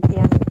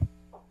 definitivamente.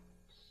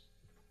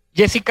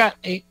 Jessica,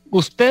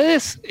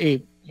 ustedes,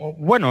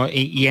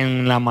 y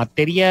en la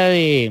materia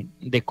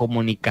de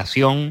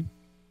comunicación,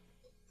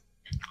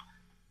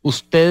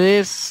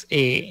 ustedes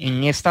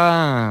en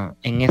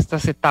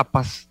estas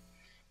etapas,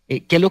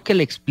 ¿qué es lo que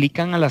le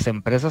explican a las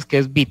empresas que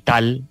es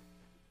vital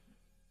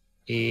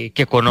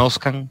que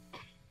conozcan?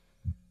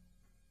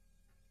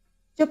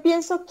 Yo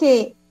pienso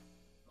que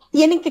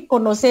tienen que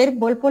conocer,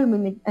 vuelvo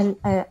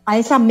a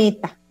esa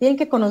meta, tienen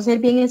que conocer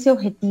bien ese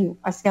objetivo,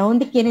 hacia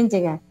dónde quieren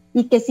llegar,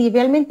 y que si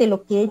realmente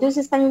lo que ellos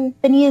están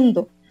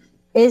teniendo,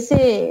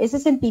 ese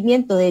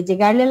sentimiento de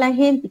llegarle a la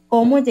gente,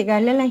 cómo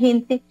llegarle a la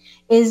gente,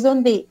 es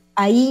donde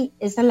ahí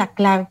esa es la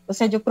clave. O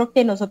sea, yo creo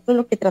que nosotros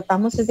lo que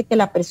tratamos es de que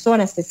la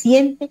persona se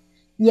siente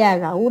y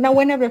haga una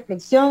buena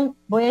reflexión,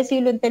 voy a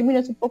decirlo en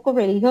términos un poco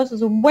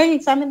religiosos, un buen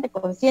examen de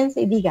conciencia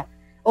y diga,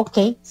 ok,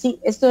 sí,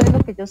 esto es lo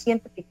que yo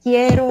siento que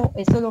quiero,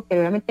 esto es lo que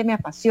realmente me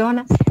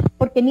apasiona,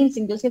 porque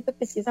Nilsen, yo siento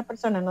que si esa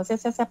persona no se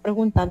hace esa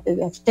pregunta antes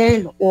de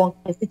hacerlo, o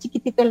aunque esté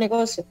chiquitito el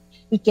negocio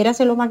y quiere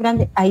hacerlo más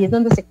grande, ahí es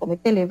donde se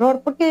comete el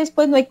error, porque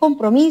después no hay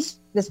compromiso,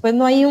 después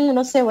no hay un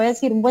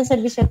buen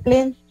servicio al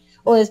cliente,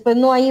 o después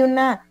no hay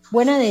una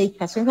buena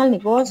dedicación al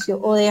negocio,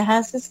 o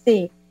dejas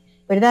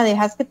 ¿verdad?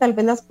 Dejas que tal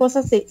vez las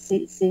cosas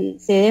se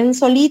den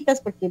solitas,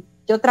 porque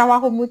yo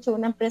trabajo mucho en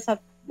una empresa,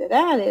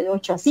 ¿verdad? De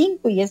 8 a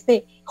 5 y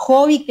este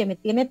hobby que me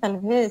tiene tal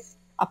vez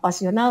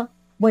apasionado.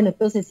 Bueno,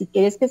 entonces si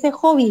quieres que ese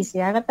hobby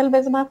se haga tal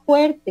vez más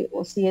fuerte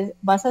o si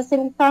vas a hacer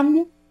un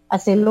cambio,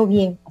 hacerlo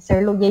bien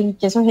y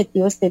que ese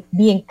objetivo esté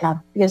bien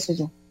claro, pienso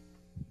yo.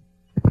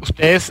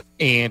 Ustedes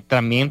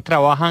también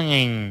trabajan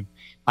en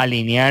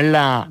alinear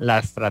la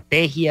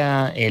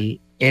estrategia,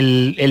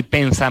 el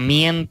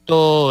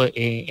pensamiento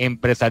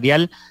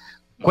empresarial.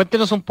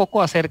 Cuéntenos un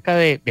poco acerca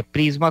de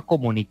Prisma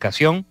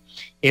Comunicación.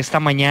 Esta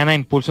mañana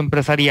en Pulso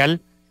Empresarial,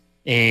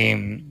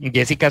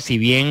 Jessica, si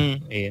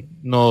bien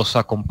nos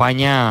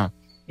acompaña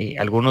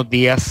algunos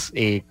días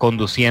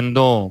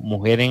conduciendo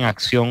Mujer en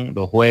Acción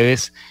los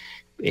jueves,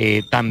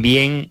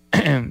 también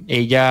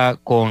ella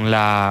con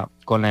la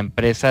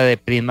empresa de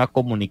Prisma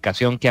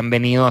Comunicación que han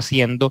venido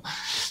haciendo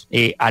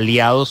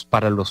aliados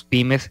para los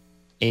pymes.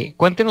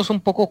 Cuéntenos un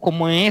poco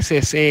cómo es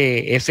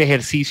ese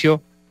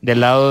ejercicio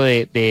del lado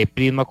de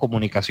Prisma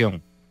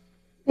Comunicación.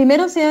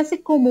 Primero se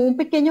hace como un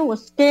pequeño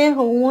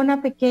bosquejo,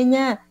 una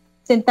pequeña,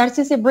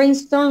 sentarse ese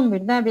brainstorm,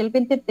 ¿verdad?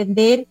 Realmente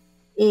entender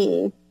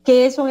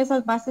qué son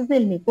esas bases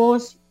del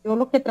negocio. Yo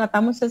lo que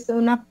tratamos es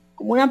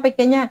como una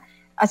pequeña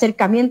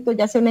acercamiento,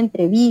 ya sea una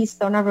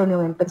entrevista, una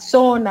reunión en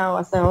persona, o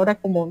hasta ahora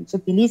como se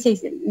utiliza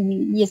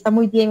y está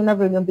muy bien una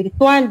reunión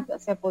virtual, ya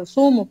sea por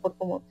Zoom o por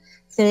como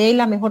se dé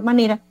la mejor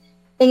manera.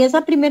 En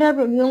esa primera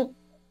reunión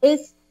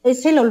es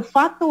el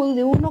olfato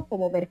de uno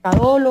como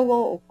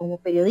mercadólogo o como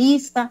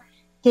periodista,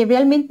 que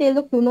realmente es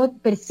lo que uno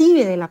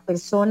percibe de la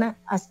persona,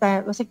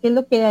 hasta, no sé, qué es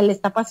lo que le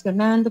está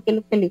apasionando, qué es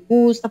lo que le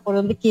gusta, por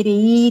dónde quiere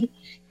ir,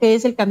 qué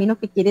es el camino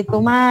que quiere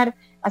tomar,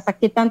 hasta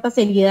qué tanta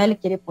seriedad le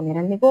quiere poner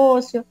al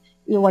negocio,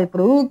 o al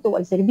producto, o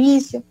al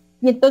servicio.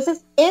 Y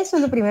entonces eso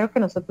es lo primero que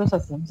nosotros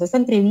hacemos, esa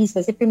entrevista,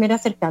 ese primer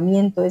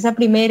acercamiento, esa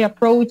primera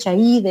approach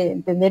ahí de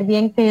entender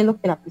bien qué es lo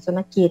que la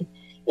persona quiere.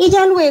 Y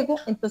ya luego,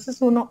 entonces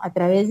uno, a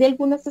través de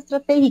algunas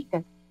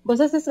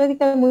cosas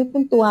estratégicas muy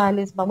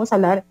puntuales, vamos a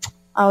hablar,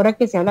 ahora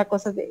que se habla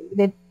cosas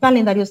de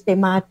calendarios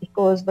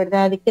temáticos,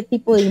 ¿verdad? De qué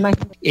tipo de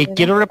imagen.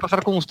 Quiero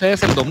repasar con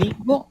ustedes el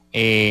domingo,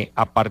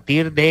 a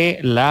partir de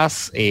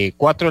las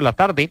 4 de la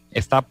tarde,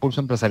 está Pulso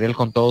Empresarial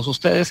con todos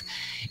ustedes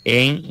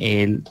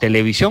en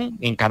televisión,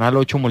 en Canal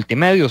 8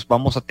 Multimedios.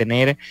 Vamos a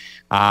tener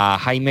a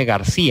Jaime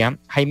García.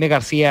 Jaime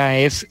García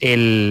es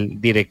el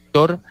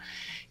director,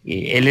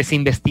 él es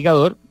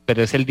investigador,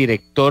 pero es el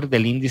director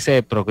del Índice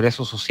de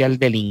Progreso Social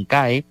del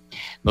INCAE.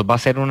 Nos va a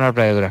hacer una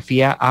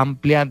radiografía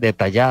amplia,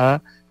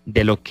 detallada,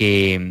 de lo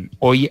que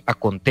hoy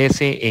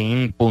acontece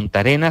en Punta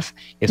Arenas,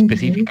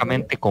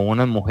 específicamente con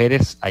unas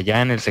mujeres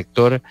allá en el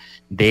sector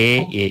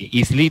de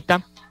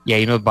Islita, y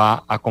ahí nos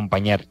va a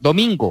acompañar.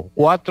 Domingo,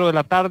 4 de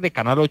la tarde,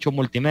 Canal 8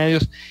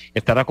 Multimedios,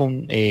 estará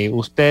con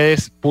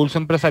ustedes Pulso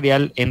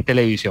Empresarial en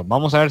televisión.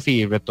 Vamos a ver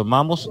si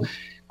retomamos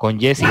con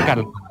Jessica.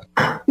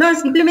 No,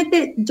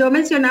 simplemente yo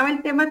mencionaba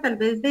el tema tal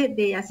vez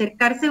de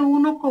acercarse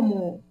uno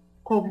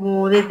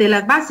como desde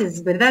las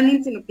bases, ¿verdad,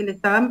 Nilce? Lo que le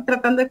estaban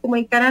tratando de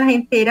comunicar a la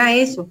gente era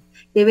eso,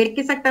 de ver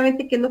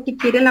exactamente qué es lo que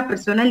quiere la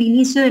persona al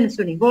inicio de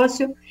su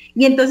negocio,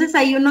 y entonces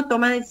ahí uno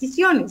toma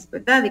decisiones,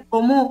 ¿verdad? De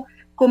cómo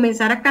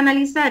comenzar a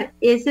canalizar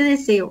ese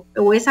deseo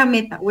o esa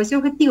meta o ese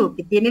objetivo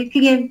que tiene el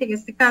cliente, en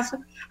este caso,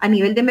 a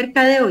nivel de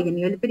mercadeo y a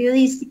nivel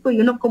periodístico, y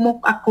uno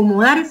cómo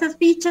acomodar esas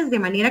fichas de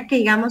manera que,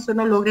 digamos,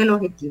 uno logre el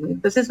objetivo.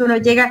 Entonces uno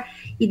llega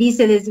y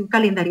dice desde un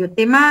calendario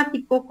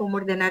temático, cómo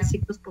ordenar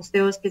ciertos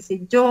posteos, qué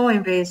sé yo,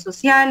 en redes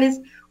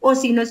sociales, o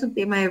si no es un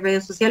tema de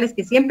redes sociales,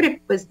 que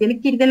siempre pues tiene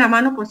que ir de la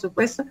mano, por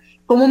supuesto,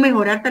 cómo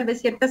mejorar tal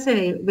vez ciertas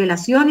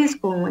relaciones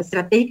con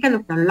estratégicas,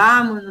 lo que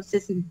hablábamos, no sé,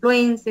 si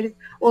influencers,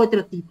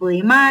 otro tipo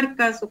de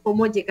marcas, o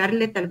cómo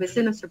llegarle tal vez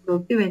a nuestro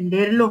producto y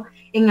venderlo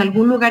en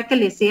algún lugar que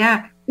le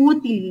sea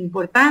útil,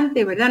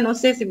 importante, ¿verdad? No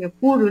sé, se me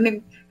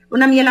ocurre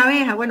una miel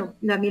abeja, bueno,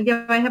 la miel de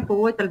abeja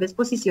puedo tal vez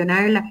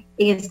posicionarla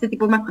en este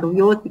tipo de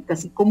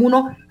macrobióticas, y como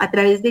uno, a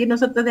través de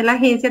nosotros de la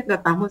agencia,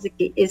 tratamos de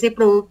que ese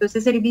producto, ese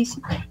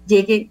servicio,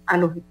 llegue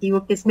al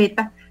objetivo que es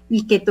meta,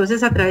 y que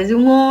entonces a través de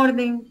un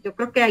orden, yo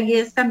creo que ahí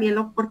es también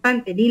lo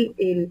importante,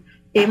 el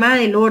tema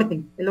del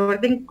orden, el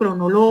orden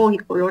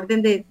cronológico, el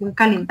orden de un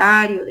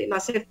calendario, de no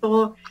hacer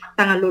todo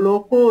tan a lo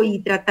loco, y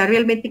tratar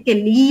realmente que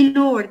el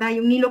hilo, ¿verdad?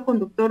 Hay un hilo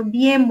conductor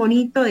bien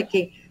bonito de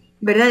que,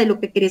 ¿verdad? De lo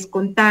que querés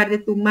contar de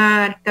tu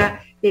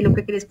marca, de lo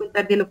que querés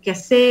contar de lo que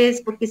haces,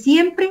 porque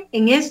siempre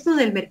en esto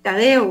del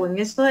mercadeo, en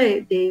esto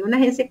de una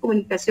agencia de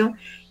comunicación,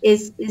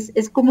 es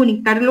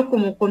comunicarlo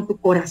como con tu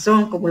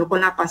corazón, como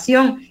con la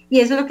pasión, y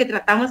eso es lo que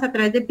tratamos a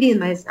través de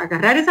Prisma, es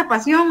agarrar esa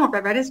pasión o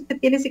agarrar eso que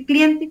tiene ese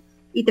cliente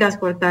y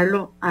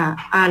transportarlo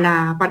a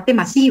la parte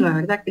masiva,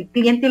 ¿verdad? Que el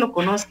cliente lo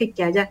conozca y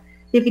que haya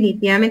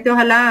definitivamente,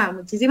 ojalá,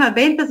 muchísimas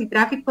ventas y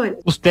tráfico.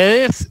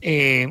 Ustedes,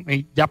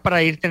 ya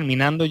para ir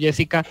terminando,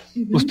 Jessica,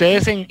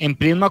 ustedes en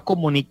Prisma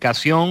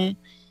Comunicación,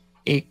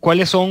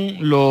 ¿cuáles son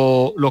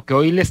lo que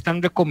hoy le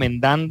están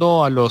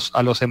recomendando a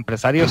los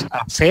empresarios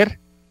hacer?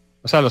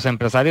 O sea, a los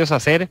empresarios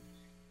hacer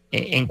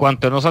en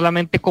cuanto a no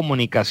solamente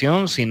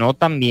comunicación, sino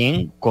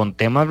también con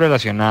temas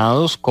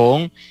relacionados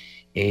con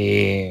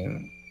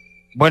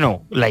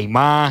bueno, la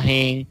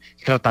imagen,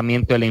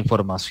 tratamiento de la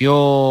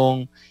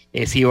información,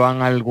 si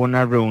van a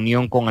alguna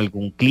reunión con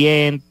algún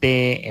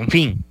cliente, en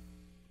fin.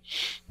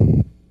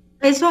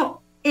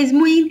 Eso es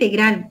muy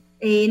integral.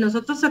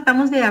 Nosotros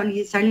tratamos de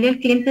habilitarle al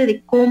cliente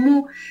de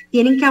cómo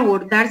tienen que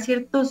abordar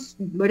ciertos,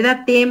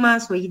 ¿verdad?,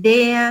 temas o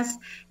ideas,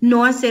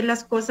 no hacer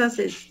las cosas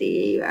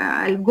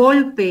al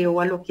golpe o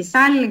a lo que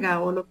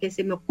salga o lo que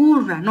se me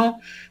ocurra, no.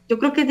 Yo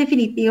creo que es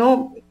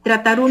definitivo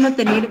tratar uno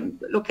tener,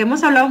 lo que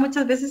hemos hablado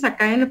muchas veces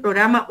acá en el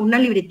programa, una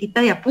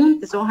libretita de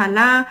apuntes,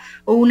 ojalá,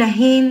 o una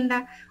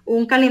agenda, o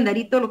un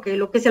calendarito, lo que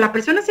a la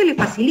persona se le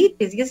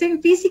facilite, si es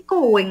en físico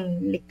o en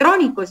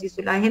electrónico, si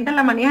la agenda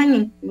la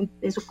manejan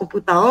en su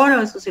computadora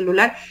o en su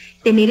celular,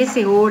 tener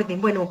ese orden.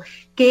 Bueno,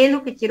 ¿qué es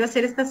lo que quiero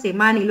hacer esta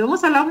semana? Y lo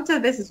hemos hablado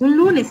muchas veces, un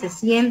lunes se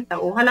sienta,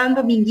 ojalá un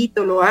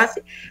dominguito lo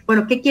hace.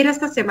 Bueno, ¿qué quiero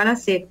esta semana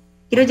hacer?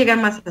 Quiero llegar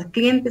más a los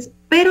clientes,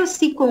 pero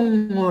sí con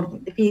un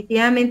orden.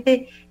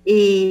 Definitivamente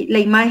la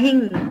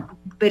imagen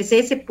per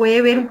se se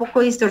puede ver un poco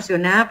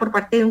distorsionada por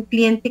parte de un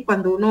cliente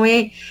cuando uno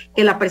ve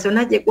que la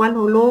persona llegó a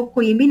lo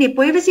loco y mire,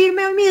 puede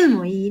decirme a mí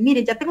mismo y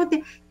mire, ya tengo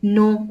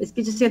no, es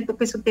que yo siento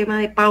que es un tema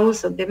de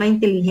pausa, un tema de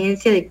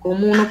inteligencia, de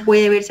cómo uno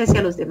puede verse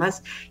hacia los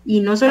demás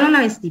y no solo la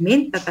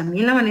vestimenta,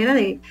 también la manera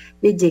de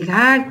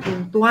llegar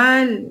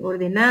puntual,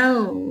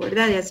 ordenado,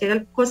 ¿verdad? De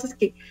hacer cosas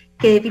que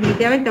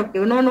definitivamente,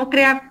 aunque uno no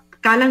crea,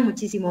 calan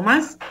muchísimo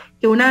más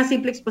que una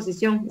simple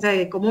exposición, o sea,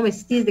 de cómo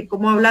vestís, de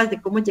cómo hablas, de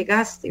cómo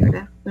llegaste,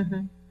 ¿verdad?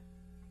 Uh-huh.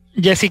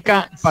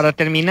 Jessica, para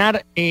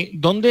terminar,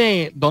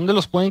 ¿dónde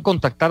los pueden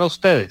contactar a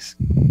ustedes?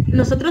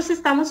 Nosotros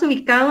estamos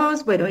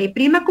ubicados, bueno, en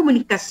Prisma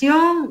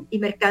Comunicación y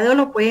Mercadeo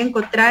lo pueden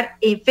encontrar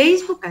en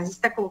Facebook, así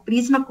está como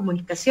Prisma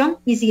Comunicación,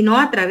 y si no,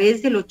 a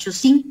través del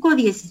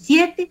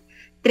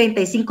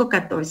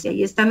 8517-3514.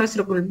 Ahí está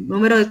nuestro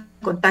número de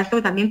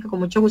contacto también, que con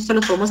mucho gusto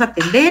los podemos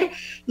atender,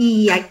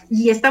 y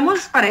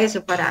estamos para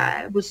eso,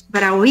 para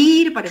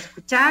oír, para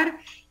escuchar.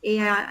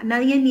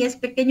 Nadie ni es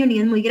pequeño ni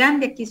es muy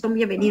grande, aquí son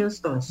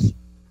bienvenidos todos.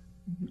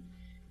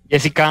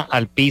 Jessica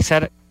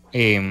Alpizar,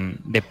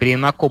 de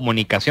Prisma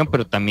Comunicación,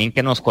 pero también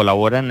que nos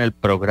colabora en el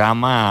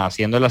programa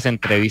haciendo las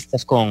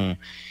entrevistas con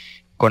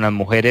las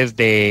mujeres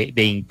de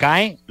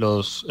INCAE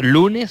los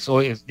lunes.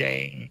 Hoy,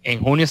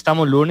 en junio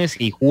estamos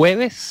lunes y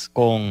jueves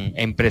con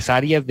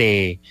empresarias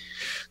del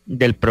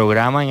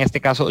programa, en este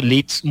caso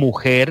Leads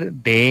Mujer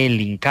del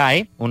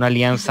INCAE, una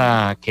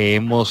alianza que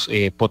hemos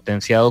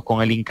potenciado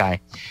con el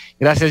INCAE.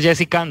 Gracias,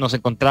 Jessica, nos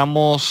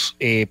encontramos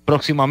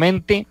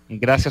próximamente.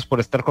 Gracias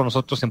por estar con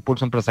nosotros en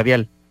Pulso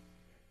Empresarial.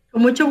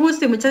 Con mucho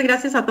gusto y muchas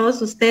gracias a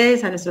todos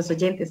ustedes, a nuestros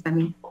oyentes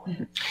también.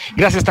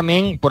 Gracias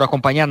también por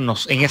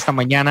acompañarnos en esta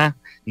mañana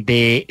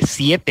de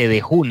 7 de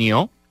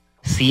junio.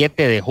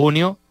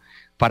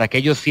 Para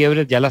aquellos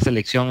fiebres, ya la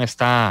selección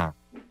está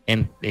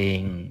en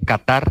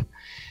Qatar.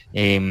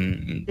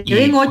 De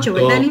hoy en 8,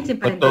 ¿verdad?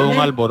 Fue todo un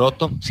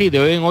alboroto. Sí,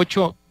 de hoy en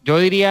 8. Yo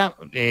diría,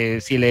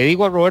 si le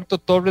digo a Roberto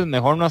Torres,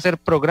 mejor no hacer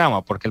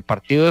programa, porque el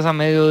partido es a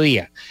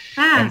mediodía.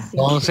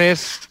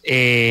 Entonces,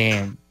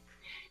 sí.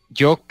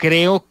 Yo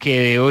creo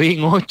que de hoy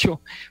en 8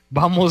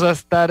 vamos a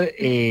estar,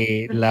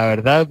 la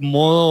verdad,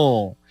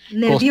 modo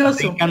nervioso.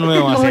 Costa Rica,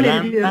 Nueva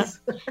Zelanda.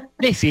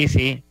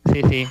 Sí.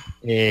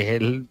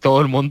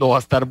 Todo el mundo va a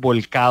estar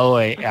volcado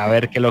a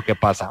ver qué es lo que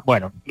pasa.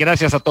 Bueno,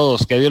 gracias a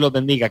todos, que Dios los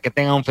bendiga, que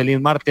tengan un feliz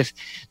martes.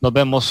 Nos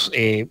vemos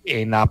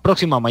en la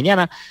próxima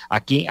mañana,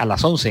 aquí a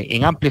las 11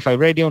 en Amplify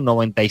Radio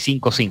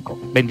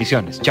 95.5.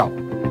 Bendiciones, chao.